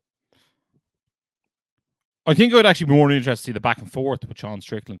 I think I would actually be more interested to see the back and forth with Sean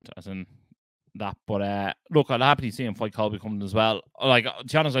Strickland, as in that. But look, I'd happily see him fight Colby Covington as well. Like, to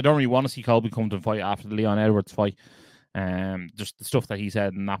be honest, I don't really want to see Colby Covington fight after the Leon Edwards fight. Just the stuff that he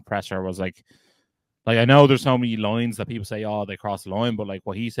said in that presser was like I know there's so many lines that people say, oh, they crossed the line, but like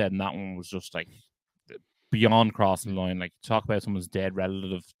what he said in that one was just like beyond crossing the line. Like, talk about someone's dead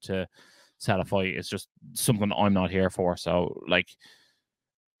relative to sell a fight. It's just something I'm not here for. So like,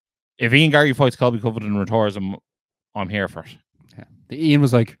 if Ian Garry fights Colby Covington and retires him, I'm here for it. Yeah. The Ian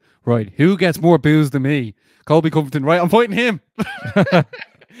was like, right, who gets more booze than me? Colby Covington, right? I'm fighting him.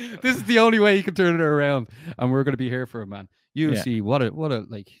 This is the only way he can turn it around, and we're going to be here for him, man. UFC, what a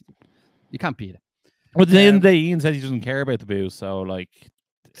like, you can't beat it. But at the end of the day, Ian says he doesn't care about the booze, so like,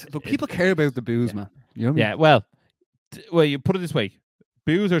 but people care about the booze, man. You know what I mean? Well, you put it this way: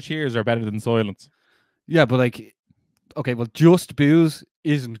 booze or cheers are better than silence. Yeah, but like, okay, well, just booze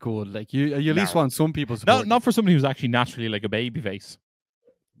isn't good. Like, you at least want some people support. Not for somebody who's actually naturally like a baby face.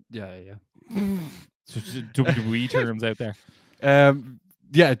 Yeah. So WWE terms out there.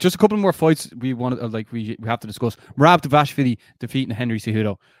 Yeah, just a couple more fights we want to we have to discuss. Merab Dvalishvili defeating Henry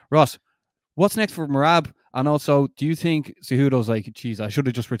Cejudo. Ross, what's next for Merab? And also, do you think Cejudo's like, geez, I should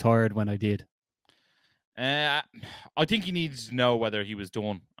have just retired when I did? I think he needs to know whether he was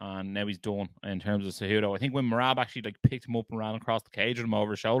done, and now he's done in terms of Cejudo. I think when Merab actually like picked him up and ran across the cage with him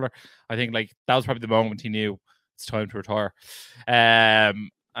over his shoulder, I think like that was probably the moment he knew it's time to retire. And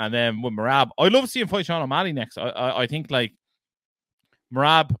then with Merab, I'd love to see him fight Sean O'Malley next. I think like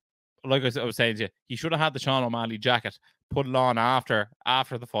Merab, like I was saying to you, he should have had the Sean O'Malley jacket, put it on after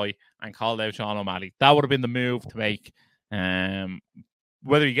the fight, and called out Sean O'Malley. That would have been the move to make.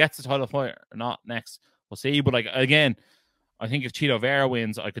 Whether he gets the title fight or not next, we'll see. But like again, I think if Cheeto Vera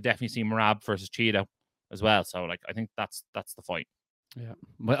wins, I could definitely see Merab versus Cheeto as well. So like, I think that's the fight. Yeah,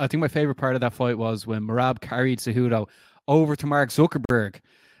 but I think my favorite part of that fight was when Merab carried Cejudo over to Mark Zuckerberg,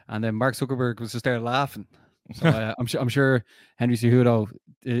 and then Mark Zuckerberg was just there laughing. So I'm sure Henry Cejudo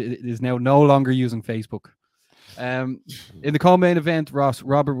is now no longer using Facebook. In the co-main event,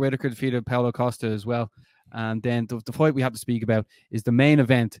 Robert Whittaker defeated Paulo Costa as well. And then the fight we have to speak about is the main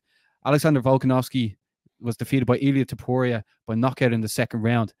event. Alexander Volkanovski was defeated by Ilia Topuria by knockout in the second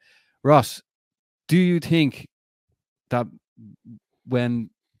round. Ross, do you think that when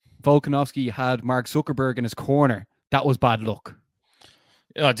Volkanovski had Mark Zuckerberg in his corner, that was bad luck?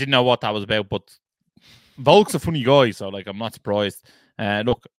 I didn't know what that was about, but Volk's a funny guy, so like I'm not surprised.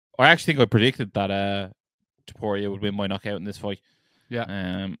 Look, I actually think I predicted that Topuria would win by knockout in this fight.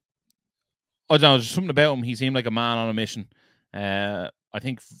 Yeah. I don't know, there's something about him. He seemed like a man on a mission. I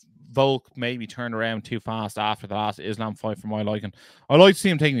think Volk maybe turned around too fast after the last Islam fight for my liking. I like to see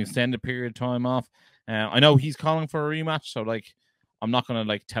him taking an extended period of time off. I know he's calling for a rematch, so like I'm not gonna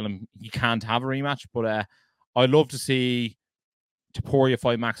like tell him he can't have a rematch, but I'd love to see Topuria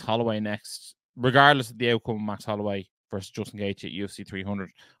fight Max Holloway next, regardless of the outcome of Max Holloway versus Justin Gaethje at UFC 300.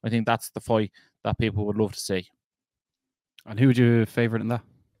 I think that's the fight that people would love to see. And who would you favourite in that?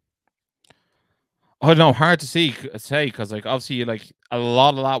 I don't know, hard to say because like obviously like a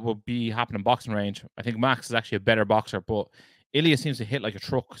lot of that will be happening in boxing range. I think Max is actually a better boxer, but Ilya seems to hit like a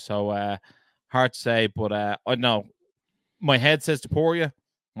truck, so hard to say. But I don't know. My head says Topuria,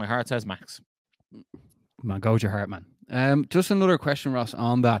 my heart says Max. Man, go with your heart, man. Just another question, Ross,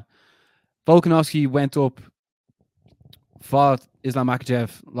 on that. Volkanovski went up, fought Islam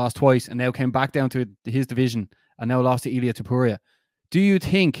Makhachev, lost twice, and now came back down to his division and now lost to Ilya Topuria. Do you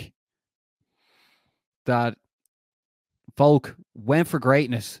think that Volk went for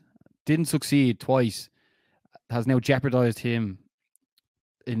greatness, didn't succeed twice, has now jeopardized him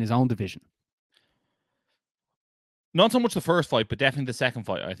in his own division? Not so much the first fight, but definitely the second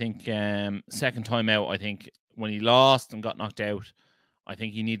fight. I think second time out, I think when he lost and got knocked out, I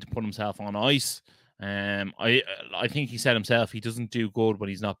think he needed to put himself on ice. I think he said himself he doesn't do good when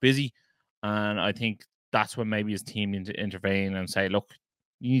he's not busy, and I think that's when maybe his team need to intervene and say, look,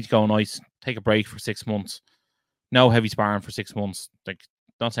 you need to go on ice, take a break for 6 months, no heavy sparring for 6 months. Like,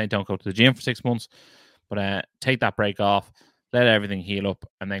 not saying don't go to the gym for 6 months, but take that break off, let everything heal up,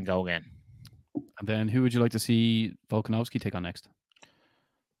 and then go again. And then who would you like to see Volkanovski take on next?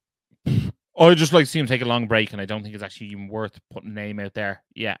 I'd just like to see him take a long break, and I don't think it's actually even worth putting a name out there.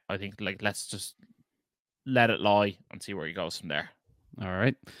 Yeah, I think like let's just let it lie and see where he goes from there. All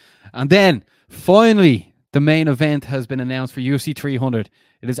right. And then finally, the main event has been announced for UFC 300.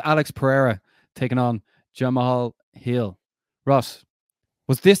 It is Alex Pereira taking on Jamal Hill. Ross,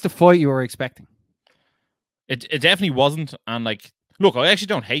 was this the fight you were expecting? It definitely wasn't. And like, look, I actually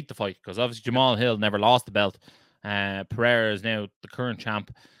don't hate the fight because obviously Jamal Hill never lost the belt. Pereira is now the current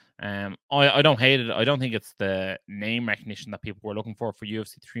champ. I don't hate it. I don't think it's the name recognition that people were looking for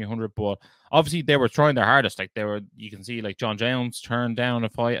UFC 300, but obviously they were trying their hardest. Like you can see like John Jones turned down a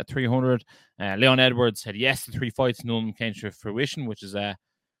fight at 300. Leon Edwards said yes to 3 fights. None of them came to fruition, which is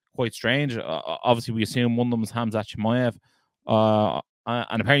quite strange. Obviously, we assume one of them was Hamzat Chimaev,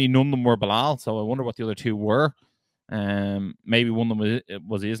 and apparently none of them were Bilal. So I wonder what the other 2 were. Maybe one of them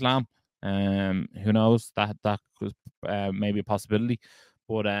was Islam. Who knows? That was maybe a possibility.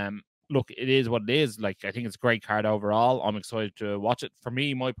 But look, it is what it is. Like, I think it's a great card overall. I'm excited to watch it. For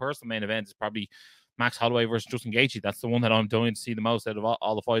me, my personal main event is probably Max Holloway versus Justin Gaethje. That's the one that I'm dying to see the most out of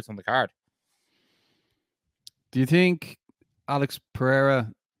all the fights on the card. Do you think Alex Pereira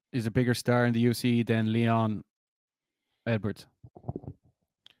is a bigger star in the UFC than Leon Edwards?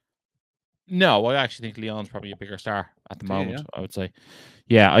 No, I actually think Leon's probably a bigger star at the moment, yeah. I would say.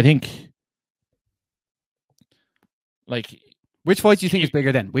 Yeah, I think like... Which fight do you think is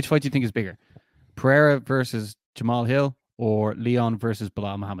bigger then? Which fight do you think is bigger? Pereira versus Jamal Hill or Leon versus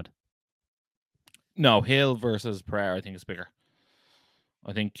Bilal Muhammad? No, Hill versus Pereira I think is bigger.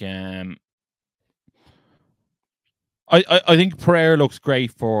 I think I think Pereira looks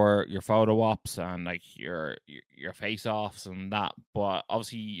great for your photo ops and like your face offs and that, but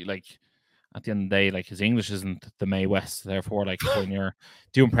obviously like at the end of the day, like his English isn't the Mae West, therefore like when you're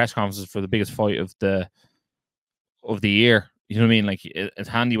doing press conferences for the biggest fight of the year, you know what I mean? Like it's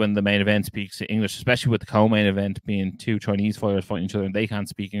handy when the main event speaks English, especially with the co-main event being 2 Chinese fighters fighting each other and they can't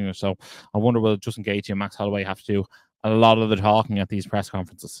speak English. So I wonder will Justin Gaethje and Max Holloway have to do a lot of the talking at these press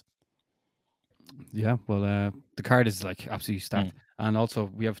conferences. Yeah, well, the card is like absolutely stacked, and also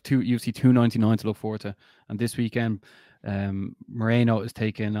we have UFC 299 to look forward to, and this weekend, Moreno is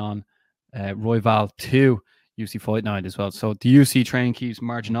taking on Royval 2 UFC Fight Night as well. So the UFC train keeps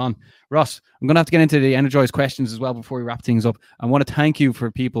marching on. Ross, I'm going to have to get into the Energized questions as well before we wrap things up. I want to thank you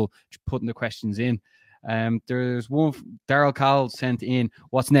for people putting the questions in. There's one Daryl Cowell sent in.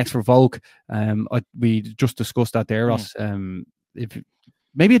 What's next for Volk? We just discussed that there, Ross. If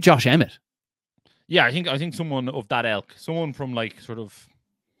maybe a Josh Emmett. Yeah, I think someone of that ilk, someone from like sort of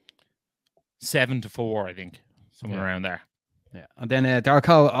 7 to 4, I think, somewhere around there. Yeah, and then Daryl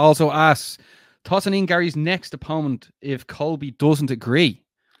Cowell also asks, tossing in Gary's next opponent if Colby doesn't agree.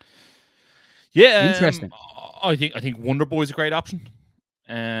 Yeah, interesting. I think Wonder Boy's a great option.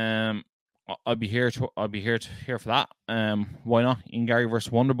 I'd be here for that. Why not? Ian Gary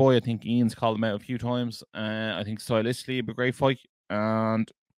versus Wonder Boy. I think Ian's called him out a few times. I think stylistically it'd be a great fight, and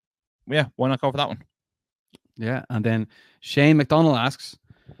yeah, why not go for that one? Yeah, and then Shane McDonald asks,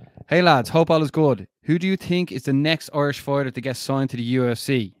 hey lads, hope all is good. Who do you think is the next Irish fighter to get signed to the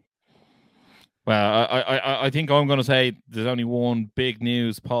UFC? Well, I think I'm going to say there's only one big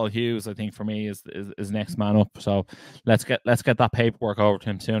news. Paul Hughes, I think for me is next man up. So let's get that paperwork over to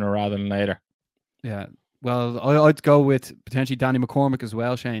him sooner rather than later. Yeah. Well, I'd go with potentially Danny McCormick as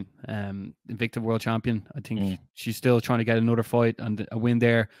well, Shane. Invicta world champion. I think she's still trying to get another fight, and a win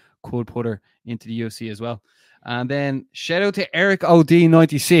there could put her into the UFC as well. And then shout out to Eric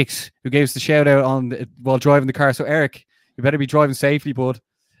OD96, who gave us the shout out while driving the car. So Eric, you better be driving safely, bud.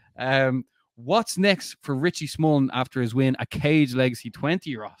 What's next for Richie Smullen after his win at Cage Legacy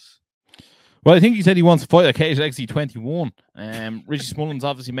 20, Ross? Well, I think he said he wants to fight at Cage Legacy 21. Richie Smullen's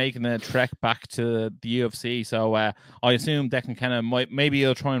obviously making a trek back to the UFC, so I assume Declan Kenna maybe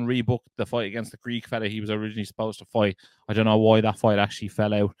he'll try and rebook the fight against the Greek fella he was originally supposed to fight. I don't know why that fight actually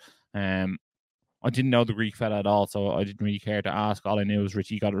fell out. I didn't know the Greek fella at all, so I didn't really care to ask. All I knew was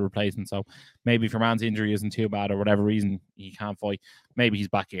Richie got a replacement, so maybe if your man's injury isn't too bad or whatever reason he can't fight, maybe he's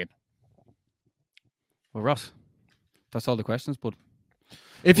back in. Well, Ross, that's all the questions, bud.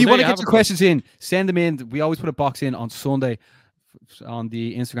 If you want to get your questions in, send them in. We always put a box in on Sunday on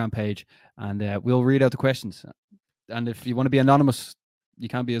the Instagram page, and we'll read out the questions. And if you want to be anonymous, you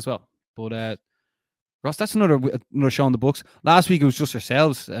can be as well. But Ross, that's another show in the books. Last week it was just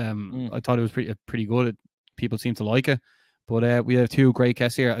ourselves. I thought it was pretty good. People seem to like it. But we have two great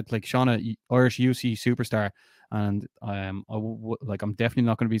guests here, like Shauna, Irish UFC superstar, and I'm definitely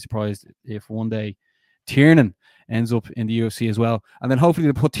not going to be surprised if one day Tiarnan ends up in the UFC as well. And then hopefully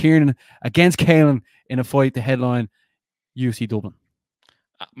they'll put Tiarnan against Caelan in a fight to headline UFC Dublin.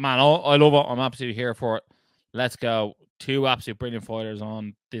 Man, I love it. I'm absolutely here for it. Let's go. Two absolute brilliant fighters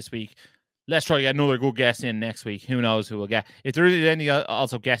on this week. Let's try to get another good guest in next week. Who knows who we'll get. If there is any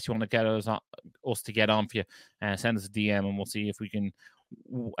also guests you want to get us to get on for you, send us a DM and we'll see if we can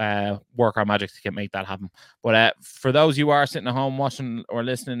work our magic to make that happen. But for those you are sitting at home watching or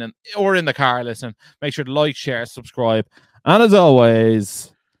listening or in the car listening, make sure to like, share, subscribe, and as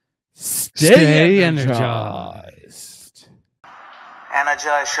always, stay energized.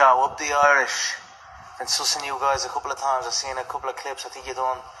 Energized show, up the Irish. Been sussing you guys a couple of times. I've seen a couple of clips. I think you've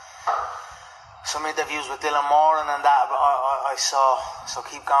done some interviews with Dylan Moran and that I saw. So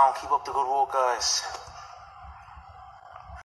keep going, keep up the good work, guys.